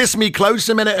said just- kiss me close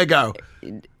a minute ago.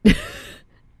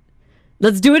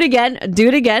 Let's do it again. Do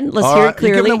it again. Let's All hear right, it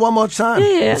clearly. You're giving it one more time.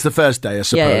 Yeah. It's the first day, I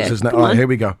suppose, Yeah. isn't it? Come All right, on. here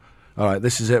we go. All right,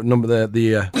 this is it. Number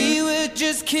the We were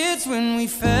just kids when we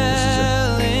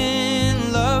fell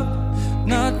in love,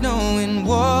 not knowing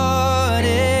what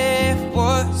it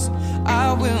was.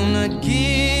 I will not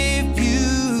give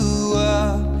you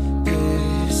up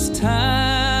this time,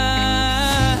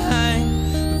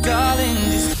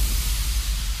 darling.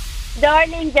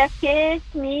 Darling, just kiss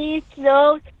me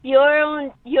slow.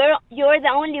 You're the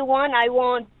only one I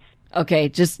want.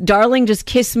 Okay, darling, just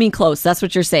kiss me close. That's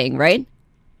what you're saying, right?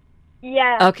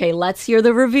 Yeah. Okay, let's hear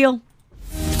the reveal.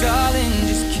 Darling,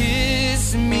 just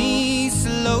kiss me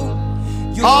slow.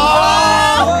 You're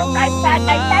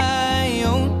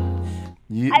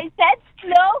I said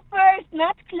slow first,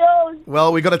 not close.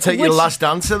 Well, we got to take your last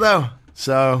answer, though.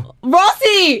 So...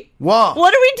 Rossi! What?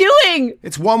 What are we doing?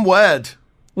 It's one word.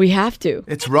 We have to.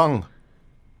 It's wrong.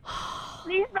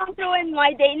 Please don't ruin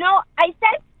my day. No, I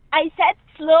said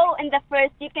slow in the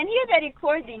first. You can hear the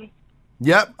recording.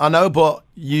 Yep, I know, but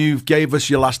you gave us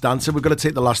your last answer. We've got to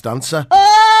take the last answer.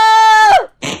 Oh!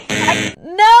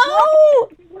 No!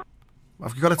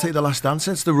 I've got to take the last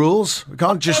answer. It's the rules. We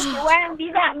can't just... If you weren't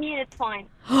be that mean, it's fine.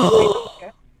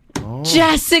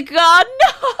 Jessica,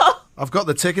 no! I've got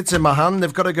the tickets in my hand.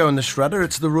 They've got to go in the shredder.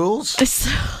 It's the rules.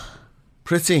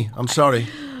 Pretty, I'm sorry.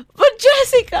 But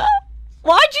Jessica,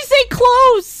 why'd you say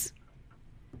close?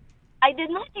 I did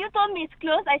not. You told me it's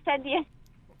close. I said yes.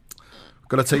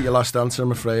 Got to take your last answer,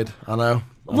 I'm afraid. I know.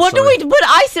 What do we do? What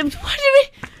I said, what do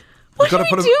we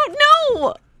do?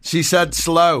 No! She said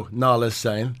slow, Nala's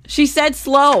saying. She said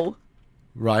slow.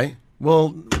 Right.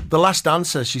 Well, the last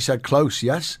answer, she said close,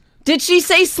 yes? Did she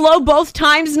say slow both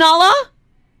times, Nala?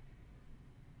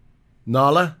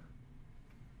 Nala?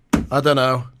 I don't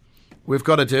know. We've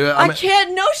got to do it. I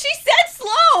can't. No, she said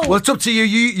slow. Well, it's up to you.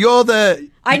 You're the...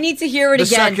 I need to hear it the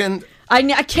again. Second...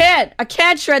 I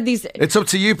can't shred these. It's up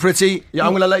to you, Pretty. Yeah,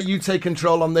 I'm going to let you take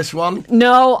control on this one.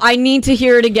 No, I need to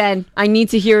hear it again. Is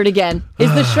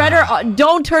the shredder on?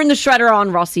 Don't turn the shredder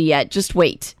on, Rossi, yet. Just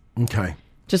wait. Okay.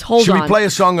 Just hold Should on. we play a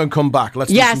song and come back?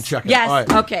 Let's do some checking. Yes, All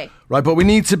right. okay. Right, but we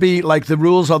need to be, like, the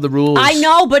rules are the rules. I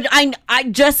know, but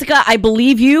Jessica, I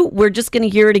believe you. We're just going to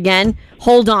hear it again.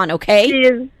 Hold on, okay?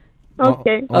 Yes.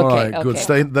 Okay. All right, good.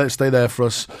 Stay there for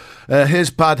us. Here's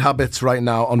Bad Habits right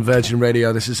now on Virgin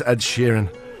Radio. This is Ed Sheeran.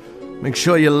 Make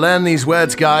sure you learn these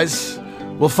words, guys.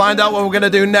 We'll find out what we're going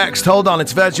to do next. Hold on,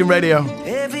 it's Virgin Radio.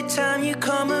 Every time you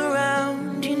come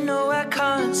around, you know I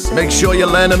can't say. Make sure you're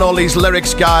learning all these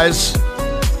lyrics, guys.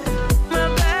 My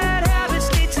bad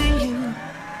habits lead to you.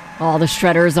 Oh, the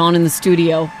shredder is on in the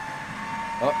studio.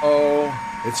 Uh-oh.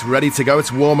 It's ready to go.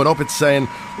 It's warming up. It's saying,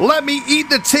 let me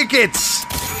eat the tickets.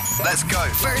 Let's go.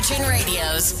 Virgin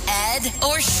Radio's Ed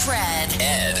or Shred.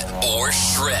 Ed or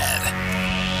Shred.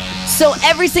 So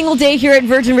every single day here at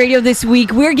Virgin Radio this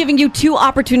week, we're giving you 2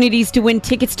 opportunities to win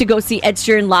tickets to go see Ed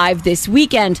Sheeran live this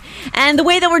weekend. And the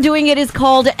way that we're doing it is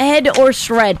called Ed or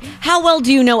Shred. How well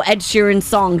do you know Ed Sheeran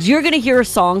songs? You're going to hear a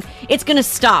song. It's going to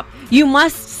stop. You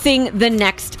must sing the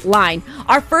next line.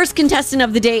 Our first contestant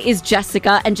of the day is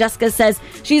Jessica. And Jessica says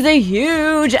she's a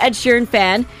huge Ed Sheeran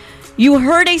fan. You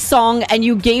heard a song and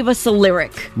you gave us a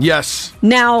lyric. Yes.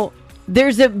 Now,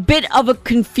 there's a bit of a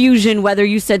confusion whether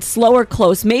you said slow or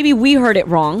close. Maybe we heard it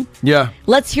wrong. Yeah.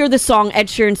 Let's hear the song, Ed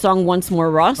Sheeran song, once more,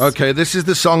 Ross. Okay, this is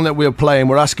the song that we're playing.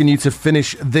 We're asking you to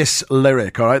finish this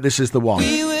lyric, all right? This is the one.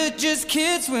 We were just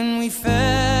kids when we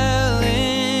fell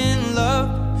in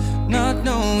love, not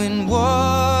knowing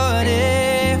what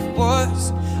it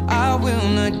was. I will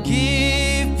not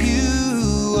give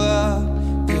you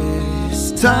up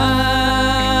this time,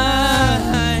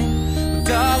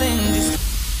 darling.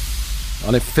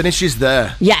 And it finishes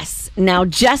there. Yes. Now,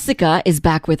 Jessica is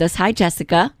back with us. Hi,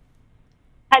 Jessica.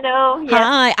 Hello. Yes.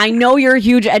 Hi. I know you're a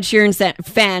huge Ed Sheeran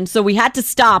fan, so we had to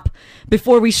stop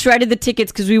before we shredded the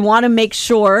tickets because we want to make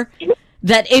sure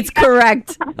that it's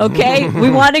correct, okay?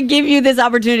 We want to give you this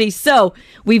opportunity. So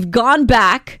we've gone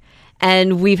back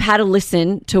and we've had a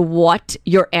listen to what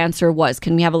your answer was.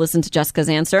 Can we have a listen to Jessica's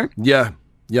answer? Yeah.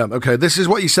 Yeah, okay. This is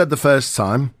what you said the first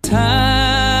time. Darling,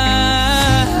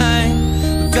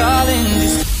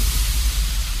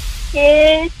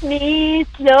 Kiss me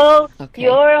slow. Okay.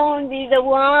 You're only the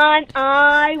one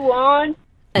I want.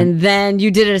 And then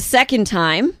you did it a second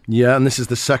time. Yeah, and this is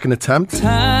the second attempt.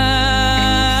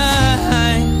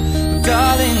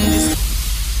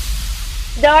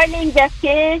 Darling, just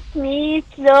kiss me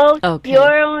slow. Okay.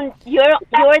 You're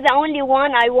the only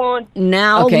one I want.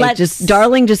 Now,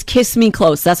 darling, just kiss me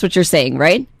close. That's what you're saying,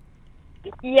 right?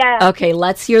 Yeah. Okay,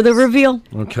 let's hear the reveal.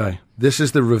 Okay, this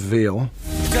is the reveal.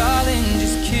 darling,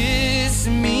 just kiss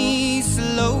me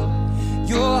slow.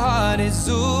 heart is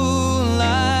all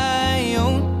I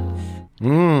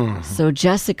own. So,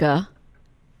 Jessica,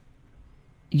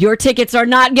 your tickets are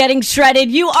not getting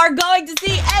shredded. You are going to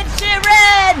see Ed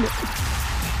Sheeran.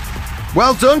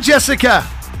 Well done, Jessica.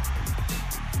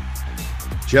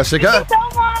 Jessica? Thank you so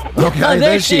much. Okay,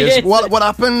 there she is. What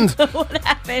happened? What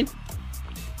happened?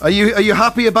 Are you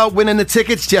happy about winning the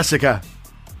tickets, Jessica?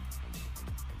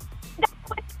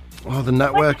 Oh, the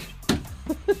network.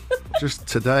 Just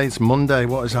today, it's Monday.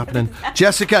 What is happening?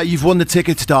 Jessica, you've won the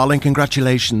tickets, darling.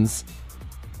 Congratulations.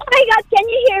 Oh my God, can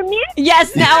you hear me?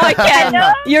 Yes, now I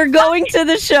can. You're going to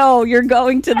the show. You're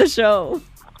going to the show.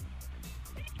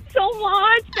 So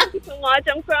much. Thank you so much.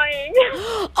 I'm crying.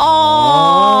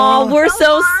 Oh, we're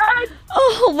so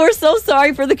we're so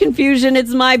sorry for the confusion.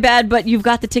 It's my bad, but you've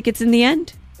got the tickets in the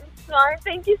end. Sorry.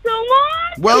 Thank you so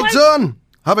much. Well done.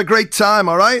 Have a great time,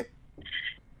 all right?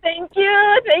 Thank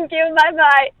you. Thank you.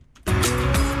 Bye-bye.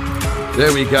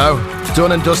 There we go.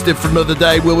 Done and dusted for another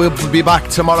day. We'll be back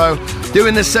tomorrow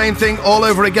doing the same thing all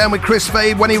over again with Chris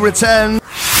Fade when he returns.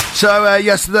 So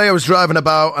yesterday I was driving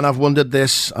about and I've wondered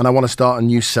this, and I want to start a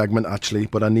new segment actually,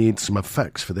 but I need some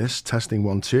effects for this. Testing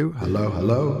 1 2. Hello,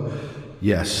 hello.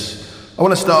 Yes. I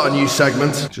want to start a new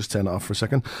segment. Just turn it off for a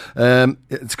second.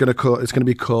 It's going to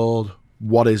be called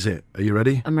What Is It? Are you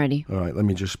ready? I'm ready. All right, let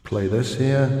me just play this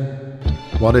here.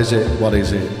 What is it? What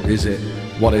is it? Is it?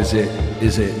 What is it?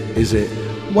 Is it? Is it?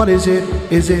 What is it?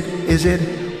 Is it? Is it?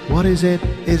 What is it?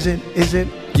 Is it? Is it?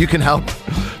 You can help.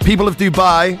 People of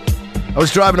Dubai, I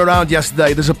was driving around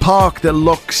yesterday. There's a park that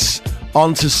looks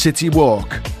onto City Walk.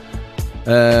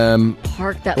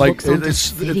 Park that looks onto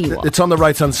City Walk. It's on the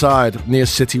right-hand side near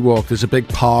City Walk. There's a big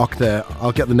park there.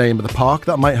 I'll get the name of the park.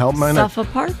 That might help, mate. Safa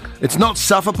Park? It's not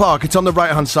Safa Park. It's on the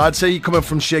right-hand side. Say you're coming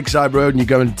from Shakeside Road and you're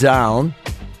going down.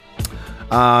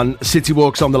 And City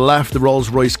Walk's on the left. The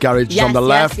Rolls-Royce garage is on the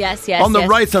left. Yes. On the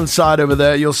right-hand side over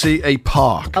there, you'll see a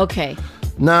park. Okay.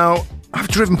 Now, I've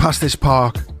driven past this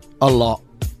park a lot.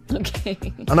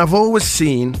 Okay. And I've always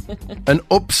seen an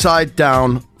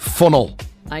upside-down funnel.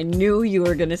 I knew you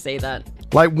were going to say that.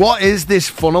 Like, what is this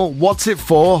funnel? What's it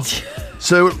for?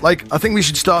 So, like, I think we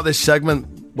should start this segment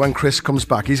when Chris comes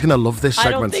back. He's going to love this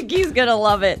segment. I don't think he's going to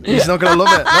love it. He's not going to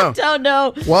love it, no. I don't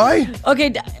know. Why?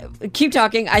 Okay, keep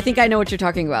talking. I think I know what you're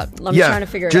talking about. I'm trying to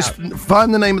figure it out. Just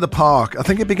find the name of the park. I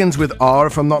think it begins with R,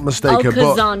 if I'm not mistaken.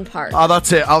 Al-Khazan Park. Oh,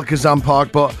 that's it, Al-Khazan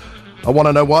Park. But I want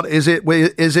to know, what is it?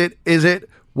 Is it?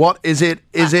 What is it?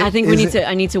 Is it? I think we need to.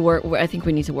 I need to work. I think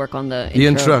we need to work on the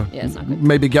intro. Yeah, it's not good.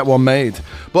 Maybe get one made.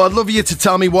 But I'd love you to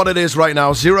tell me what it is right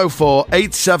now.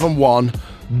 04871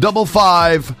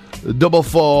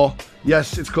 5544.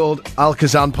 Yes, it's called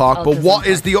Al-Khazan Park. But what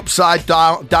is the upside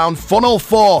down funnel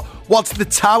for? What's the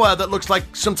tower that looks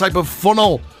like some type of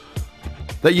funnel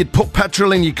that you'd put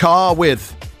petrol in your car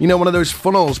with? You know, one of those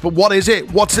funnels. But what is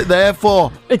it? What's it there for?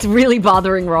 It's really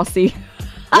bothering Rossi.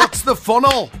 What's the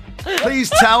funnel? Please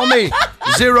tell me.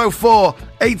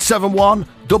 04871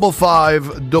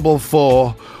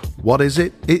 5544. What is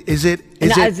it? Is it?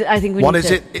 I think we what need is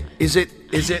to, it? Is it?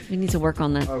 Is it? We need to work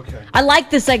on that. Okay. I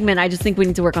like the segment. I just think we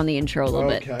need to work on the intro a little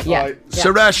bit. Yeah. Right.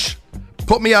 Suresh,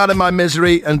 put me out of my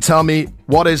misery and tell me,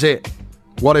 what is it?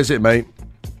 What is it, mate?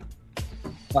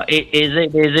 Is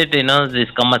it this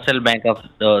commercial bank of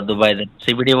Dubai, the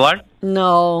CBD World?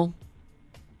 No.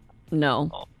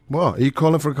 What? Are you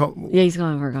calling for a Yeah, he's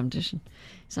calling for a competition.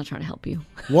 He's not trying to help you.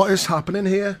 What is happening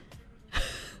here?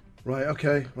 Right,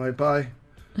 okay. Right, bye.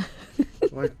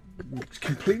 Right,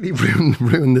 completely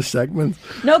ruined the segment.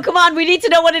 No, come on. We need to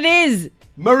know what it is.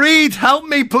 Mareed, help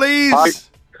me, please.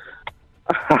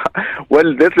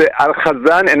 Well, this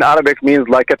Al-Khazan in Arabic means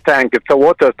like a tank. It's a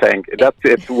water tank. That's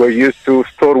it. We're used to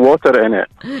store water in it.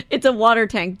 It's a water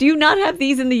tank. Do you not have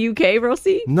these in the UK,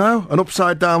 Rosie? No, an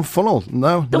upside down funnel.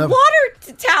 No, the water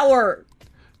tower.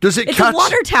 Does it it's catch? A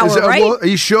water tower, right? Are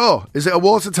you sure? Is it a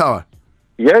water tower?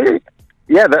 Yeah.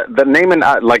 The name in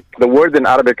like the word in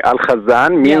Arabic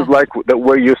Al-Khazan means like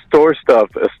where you store stuff.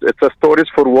 It's a storage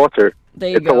for water.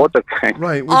 It's a water tank.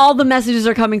 Right. All the messages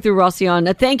are coming through,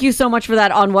 Rossian. Thank you so much for that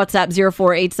on WhatsApp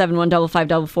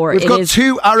 048715544. We've got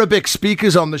 2 Arabic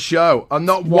speakers on the show, and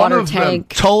not one of them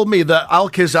told me that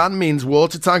Al-Khazan means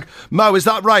water tank. Mo, is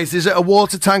that right? Is it a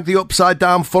water tank, the upside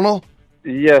down funnel?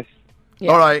 Yes.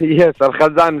 Yeah. All right. Yes,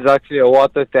 Al-Khazan is actually a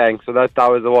water tank, so that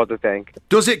tower is a water tank.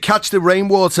 Does it catch the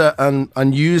rainwater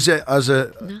and use it as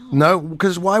a... No?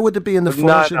 Because why would it be in the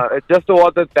funnel? No, it's just a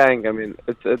water tank. I mean,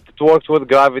 it works with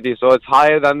gravity, so it's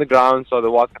higher than the ground, so the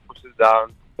water pushes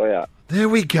down. So, yeah. There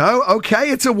we go. Okay,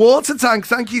 it's a water tank.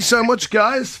 Thank you so much,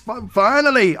 guys.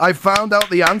 Finally, I found out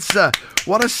the answer.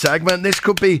 What a segment. This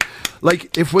could be,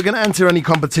 like, if we're going to enter any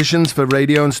competitions for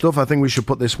radio and stuff, I think we should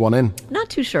put this one in. Not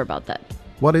too sure about that.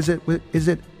 What is it? Is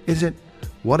it?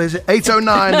 What is it?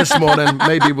 8:09 this morning.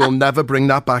 Maybe we'll never bring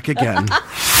that back again.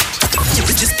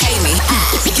 Just pay me.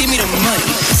 Give me the money.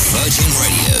 Virgin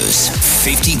Radio's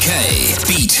 50K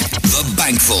Beat the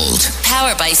Bank Vault.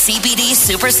 Powered by CBD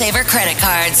Super Saver credit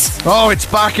cards. Oh, it's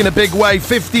back in a big way.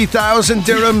 50,000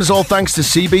 dirhams, all thanks to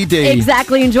CBD.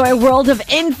 Exactly. Enjoy a world of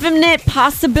infinite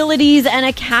possibilities and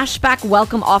a cashback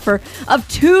welcome offer of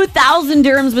 2,000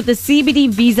 dirhams with the CBD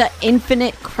Visa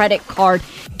Infinite credit card.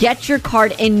 Get your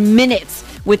card in minutes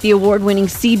with the award-winning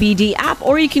CBD app,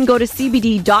 or you can go to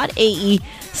cbd.ae/Visa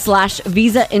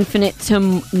Infinite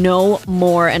to know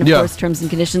more. And of course, terms and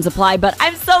conditions apply. But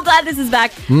I'm so glad this is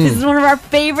back. This is one of our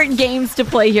favorite games to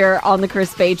play here on the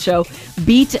Chris Fade Show.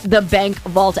 Beat the Bank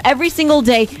Vault. Every single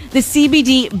day, the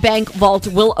CBD Bank Vault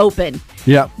will open.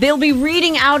 Yeah. They'll be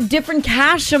reading out different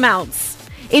cash amounts.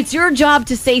 It's your job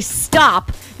to say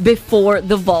stop before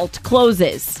the vault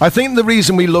closes. I think the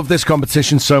reason we love this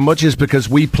competition so much is because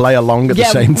we play along at the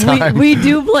same time. We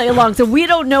do play along. So we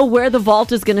don't know where the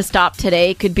vault is going to stop today.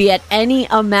 It could be at any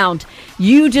amount.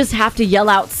 You just have to yell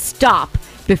out stop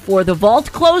before the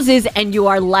vault closes and you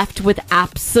are left with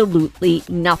absolutely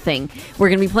nothing. We're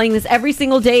going to be playing this every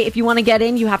single day. If you want to get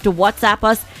in, you have to WhatsApp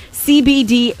us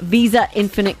CBD Visa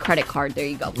Infinite credit card. There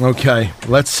you go. Okay,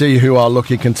 let's see who our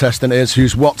lucky contestant is,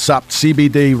 who's WhatsApped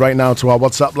CBD right now to our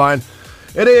WhatsApp line.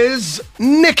 It is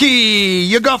Nikki.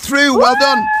 You got through. Well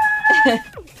done.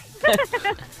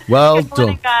 Well Good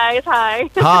morning, done, guys.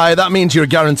 Hi. Hi. That means you're a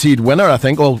guaranteed winner, I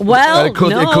think. Well, it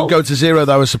could go to zero,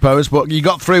 though, I suppose. But you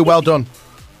got through. Well done.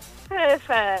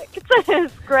 Perfect. It's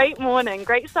a great morning.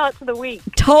 Great start to the week.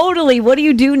 Totally. What do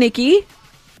you do, Nikki?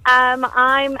 I'm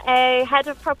a head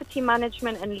of property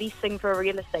management and leasing for a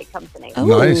real estate company. Oh,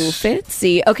 nice.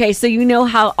 Fancy. Okay, so you know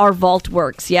how our vault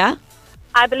works, yeah?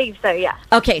 I believe so, yeah.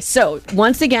 Okay, so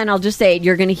once again, I'll just say it.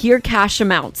 You're going to hear cash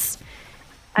amounts.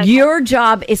 Okay. Your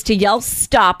job is to yell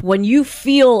stop when you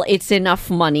feel it's enough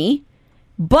money.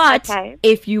 But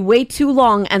if you wait too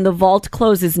long and the vault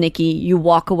closes, Nikki, you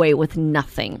walk away with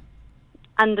nothing.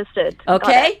 Understood.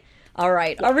 Okay? All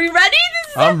right. Are we ready?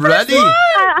 I'm ready. Yeah.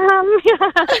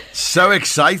 So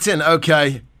exciting.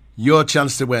 Okay. Your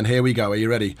chance to win. Here we go. Are you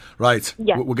ready? Right.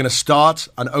 Yeah. We're going to start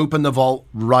and open the vault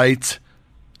right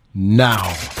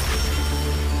now.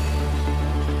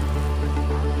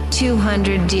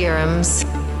 200 dirhams.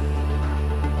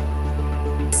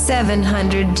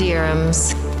 700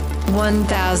 dirhams.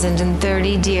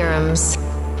 1,030 dirhams.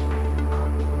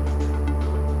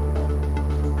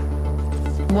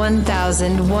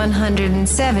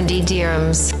 1,170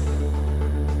 dirhams.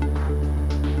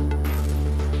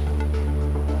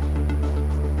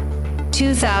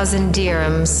 2,000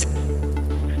 dirhams.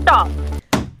 Stop.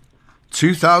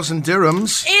 2,000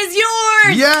 dirhams is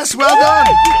yours. Yes, well done.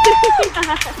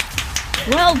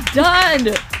 Well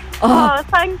done. Oh,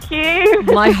 thank you.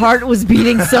 My heart was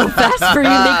beating so fast for you,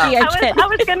 Nikki. I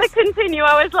was going to continue.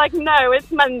 I was like, no, it's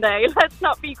Monday. Let's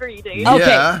not be greedy.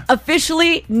 Okay,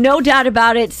 officially, no doubt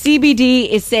about it. CBD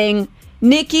is saying,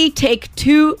 Nikki, take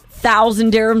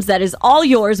 2,000 dirhams. That is all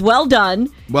yours. Well done.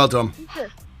 Well done.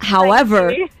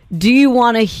 However, do you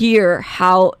want to hear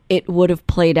how it would have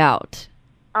played out?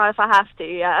 Oh, if I have to,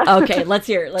 yeah. Okay, let's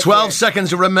hear it. 12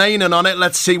 seconds remaining on it.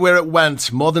 Let's see where it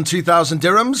went. More than 2,000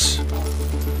 dirhams?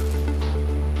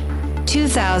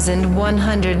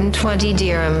 2,120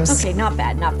 dirhams. Okay, not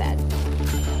bad, not bad.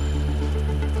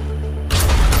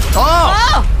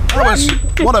 Oh!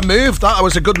 What a move. That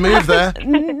was a good move there.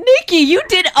 Nikki, you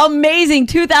did amazing.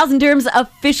 2,000 dirhams,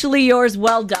 officially yours.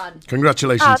 Well done.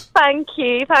 Congratulations. Oh, thank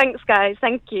you. Thanks, guys.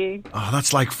 Thank you. Oh,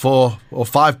 that's like 4 or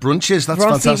 5 brunches. That's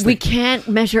Rossi, fantastic. we can't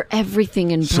measure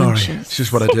everything in brunches. Sorry, it's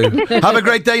just what I do. Have a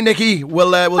great day, Nikki.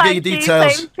 We'll get you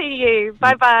details. Same to you.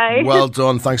 Bye-bye. Well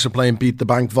done. Thanks for playing Beat the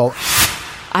Bank Vault.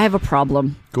 I have a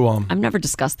problem. Go on. I've never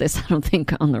discussed this, I don't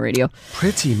think, on the radio.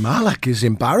 Priti Malik is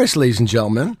embarrassed, ladies and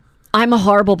gentlemen. I'm a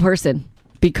horrible person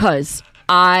because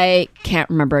I can't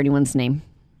remember anyone's name.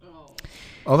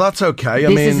 Oh, that's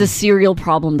okay. This is a serial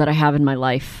problem that I have in my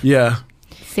life. Yeah.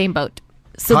 Same boat.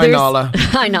 So Hi, Nala.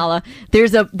 Hi, Nala.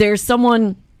 There's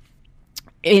someone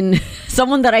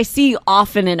that I see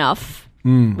often enough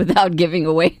without giving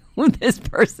away who this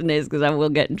person is because I will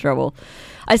get in trouble.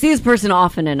 I see this person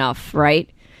often enough, right?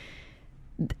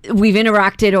 We've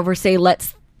interacted over, say,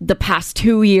 the past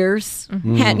 2 years,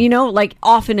 like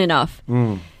often enough.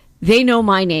 They know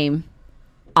my name.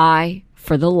 I,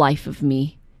 for the life of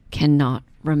me, cannot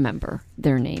remember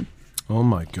their name. Oh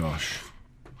my gosh.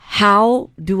 How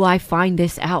do I find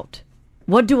this out?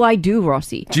 What do I do,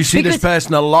 Rossi? Do you see this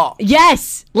person a lot?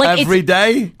 Yes. Every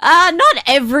day? Not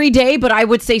every day, but I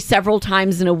would say several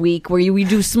times in a week where we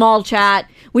do small chat,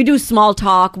 we do small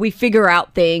talk, we figure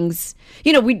out things.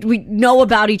 You know, we know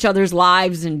about each other's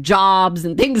lives and jobs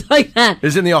and things like that.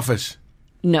 Is it in the office?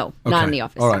 No, not Okay. in the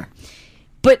office. All right.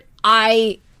 But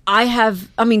I have,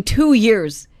 2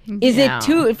 years. Is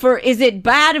it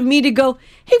bad of me to go,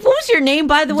 hey, what was your name,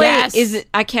 by the way? Yes.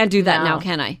 I can't do that now,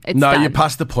 can I? It's No, bad. you're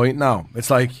past the point now. It's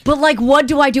like... But what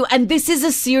do I do? And this is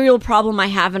a serial problem I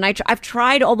have. And I've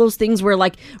tried all those things where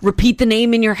repeat the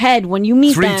name in your head when you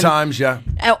meet 3 them. times, yeah.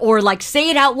 Or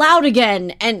say it out loud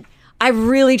again. And I've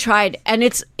really tried. And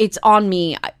it's on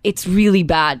me. It's really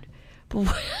bad. But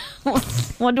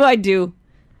what do I do?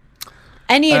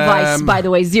 Any advice, by the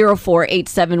way,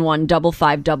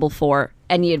 04871-5544.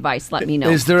 Any advice, let me know.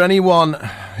 Is there anyone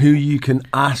who you can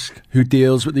ask who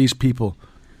deals with these people?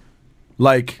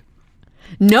 No.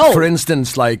 For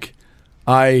instance,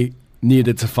 I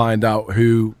needed to find out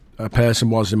who a person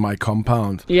was in my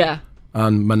compound. Yeah.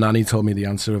 And my nanny told me the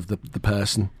answer of the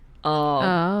person.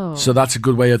 Oh. So that's a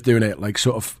good way of doing it.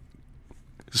 Sort of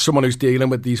someone who's dealing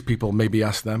with these people, maybe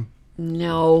ask them.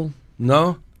 No.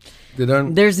 No? They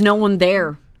don't? There's no one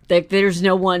there. There's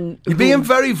no one. You're being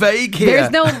very vague here.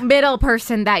 There's no middle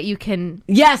person that you can.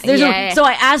 Yes, there's Yeah. no. So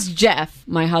I asked Jeff,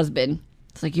 my husband.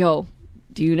 It's like, yo,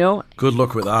 do you know? Good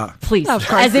luck with that. Please,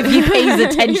 as if he pays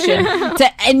attention to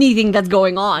anything that's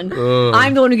going on.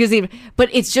 I'm the one who gives it. But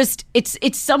it's just it's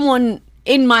someone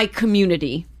in my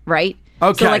community, right?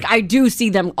 Okay. So I do see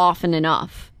them often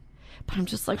enough. But I'm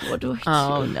just like, what do I do?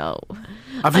 Oh no.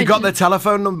 Have you got their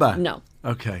telephone number? No.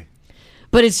 Okay.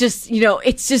 But it's just,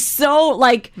 it's just so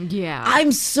yeah.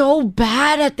 I'm so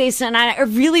bad at this and I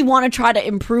really want to try to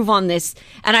improve on this.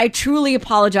 And I truly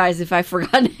apologize if I've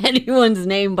forgotten anyone's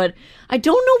name, but I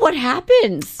don't know what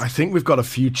happens. I think we've got a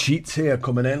few cheats here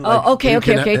coming in. Okay, who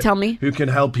can- tell me. Who can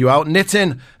help you out?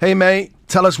 Nitin, hey mate,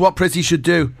 tell us what Priti should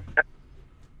do.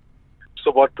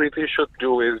 So what Priti should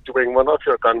do is during one of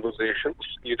your conversations,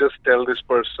 you just tell this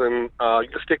person, you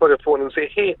just take out your phone and say,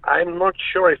 hey, I'm not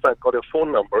sure if I've got your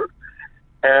phone number.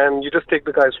 And you just take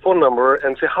the guy's phone number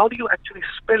and say, how do you actually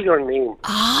spell your name?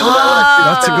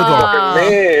 That's a good one.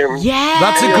 Name. Yeah.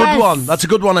 That's a good one. That's a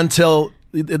good one until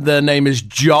their name is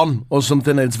John or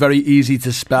something. It's very easy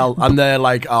to spell. And they're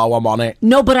like, oh, I'm on it.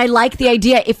 No, but I like the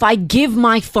idea. If I give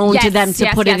my phone to them to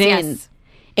put it in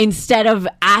instead of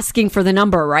asking for the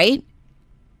number, right?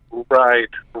 Right.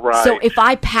 So if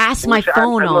I pass my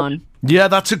phone on. Yeah,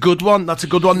 that's a good one. That's a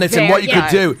good one, Nitin. What you could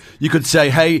do, you could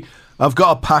say, hey, I've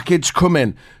got a package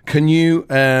coming. Can you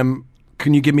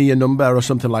give me your number or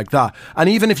something like that? And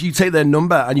even if you take their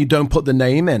number and you don't put the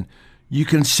name in, you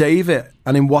can save it,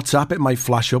 and in WhatsApp it might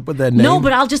flash up with their name. No,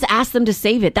 but I'll just ask them to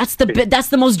save it. That's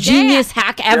the most genius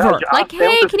hack ever.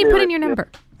 Hey, can you put in your number?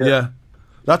 Yeah,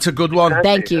 that's a good one.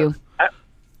 Thank you.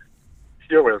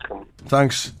 You're welcome.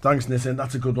 Thanks, Nitin.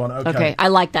 That's a good one. Okay, I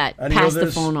like that. Any Pass the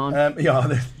others? phone on. Yeah,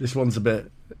 this one's a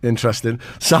bit interesting.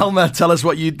 Salma, tell us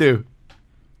what you do.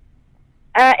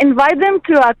 Invite them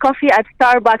to a coffee at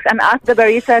Starbucks and ask the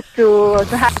barista to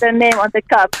have their name on the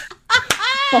cup.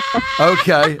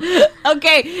 Okay.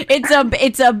 Okay,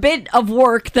 it's a bit of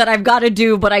work that I've got to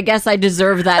do, but I guess I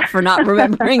deserve that for not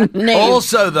remembering the name.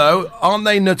 Also, though, aren't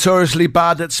they notoriously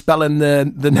bad at spelling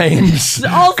the names?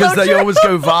 Also Because they true. always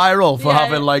go viral for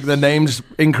having the names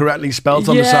incorrectly spelt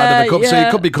on the side of the cup. So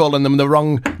you could be calling them the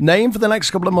wrong name for the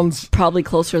next couple of months. Probably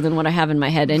closer than what I have in my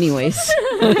head anyways.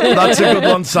 That's a good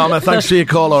one, Salma. Thanks for your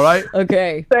call, all right?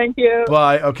 Okay. Thank you.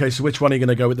 Bye. Okay, so which one are you going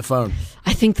to go with the phone?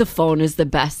 I think the phone is the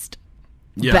best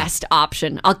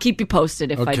option. I'll keep you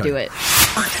posted if I Okay. do it.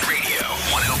 Radio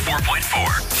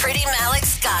 104.4. Pretty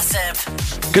Malik's Gossip.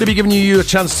 Going to be giving you a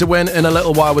chance to win in a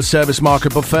little while with Service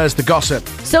Market, but first, the gossip.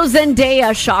 So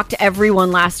Zendaya shocked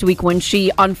everyone last week when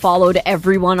she unfollowed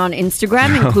everyone on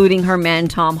Instagram, including her man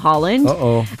Tom Holland.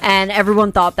 Uh-oh. And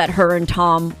everyone thought that her and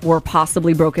Tom were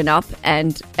possibly broken up,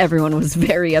 and everyone was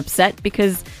very upset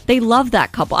because they love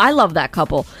that couple. I love that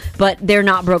couple, but they're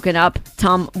not broken up.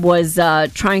 Tom was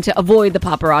trying to avoid the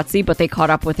paparazzi, but they caught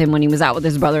up with him when he was out with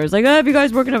his brother. He was like, have you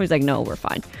guys broken up? He's like, no, we're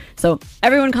fine. So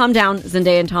everyone calm down.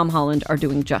 Zendaya and Tom Holland are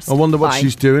doing just I wonder what fine.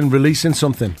 she's doing, releasing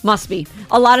something. Must be.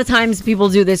 A lot of times people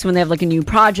do this when they have a new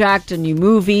project, a new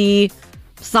movie,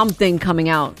 something coming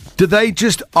out. Do they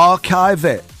just archive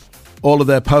it all of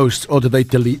their posts, or do they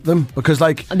delete them? Because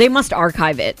like They must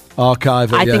archive it.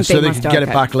 archive it, I yeah, think so they they must can get it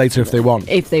archive back later if they want.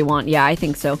 If they want, yeah, I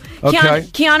think so. Okay.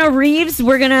 Keanu Reeves,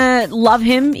 we're going to love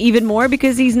him even more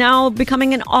because he's now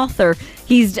becoming an author.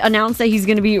 He's announced that he's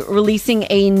going to be releasing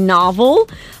a novel.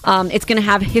 It's going to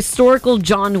have historical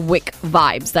John Wick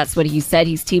vibes. That's what he said.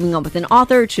 He's teaming up with an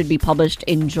author. It should be published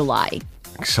in July.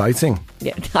 Exciting.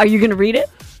 Yeah. Are you going to read it?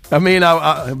 I mean,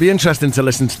 it'd be interesting to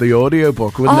listen to the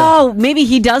audiobook, wouldn't Oh, maybe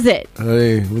he does it. it?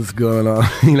 Hey, what's going on?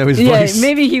 You know his Yeah, voice.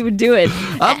 maybe he would do it.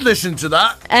 I'd listen to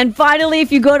that. And finally,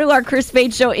 if you go to our Chris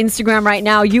Fade Show Instagram right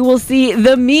now, you will see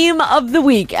the meme of the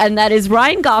week, and that is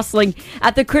Ryan Gosling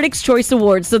at the Critics' Choice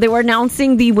Awards. So they were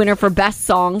announcing the winner for Best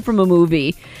Song from a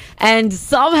Movie. And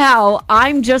somehow,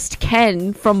 I'm Just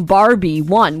Ken from Barbie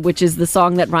won, which is the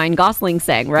song that Ryan Gosling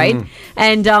sang, right?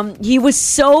 And he was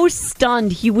so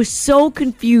stunned. He was so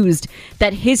confused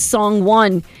that his song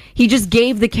won. He just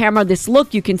gave the camera this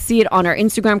look. You can see it on our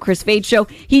Instagram, Chris Fade Show.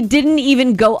 He didn't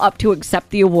even go up to accept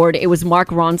the award. It was Mark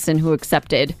Ronson who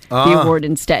accepted the award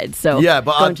instead. So Yeah,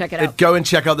 but go and check it out. Go and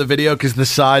check out the video because the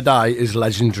side eye is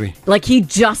legendary. Like, he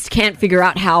just can't figure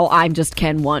out how I'm Just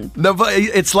Ken won. No, but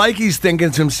it's like he's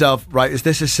thinking to himself, right, is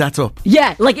this a setup?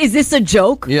 Yeah, like, is this a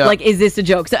joke? Yeah. Like, is this a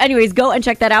joke? So anyways, go and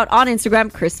check that out on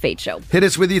Instagram, Chris Fade Show. Hit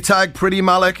us with your tag, Priti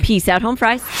Malik. Peace out, home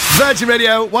fries. Virgin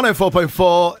Radio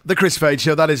 104.4, The Chris Fade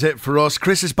Show. That is it for us.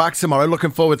 Chris is back tomorrow.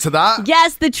 Looking forward to that.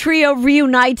 Yes, the trio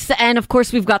reunites, and of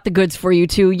course, we've got the goods for you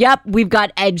too. Yep, we've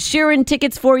got Ed Sheeran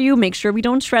tickets for you. Make sure we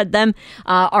don't shred them.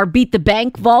 Our Beat the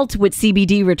Bank vault with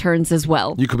CBD returns as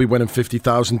well. You could be winning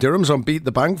 50,000 dirhams on Beat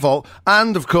the Bank Vault.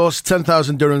 And, of course,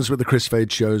 10,000 dirhams with the Chris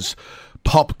Fade Show's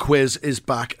pop quiz is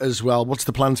back as well. What's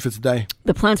the plans for today?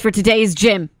 The plans for today is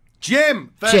gym.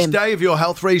 First day of your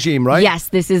health regime, right? Yes,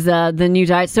 this is the new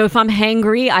diet. So if I'm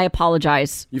hangry, I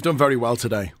apologize. You've done very well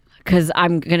today. Because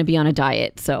I'm going to be on a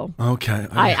diet, so... Okay.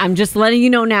 I'm just letting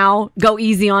you know now. Go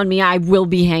easy on me. I will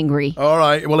be hangry. All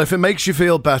right. Well, if it makes you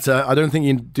feel better, I don't think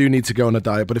you do need to go on a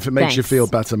diet, but if it makes you feel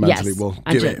better mentally, Yes, we'll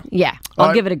I do do. it. Yeah, All I'll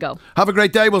right. give it a go. Have a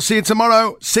great day. We'll see you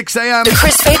tomorrow, 6 a.m. The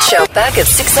Chris Fade Show, back at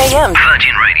 6 a.m.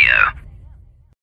 Virgin Radio.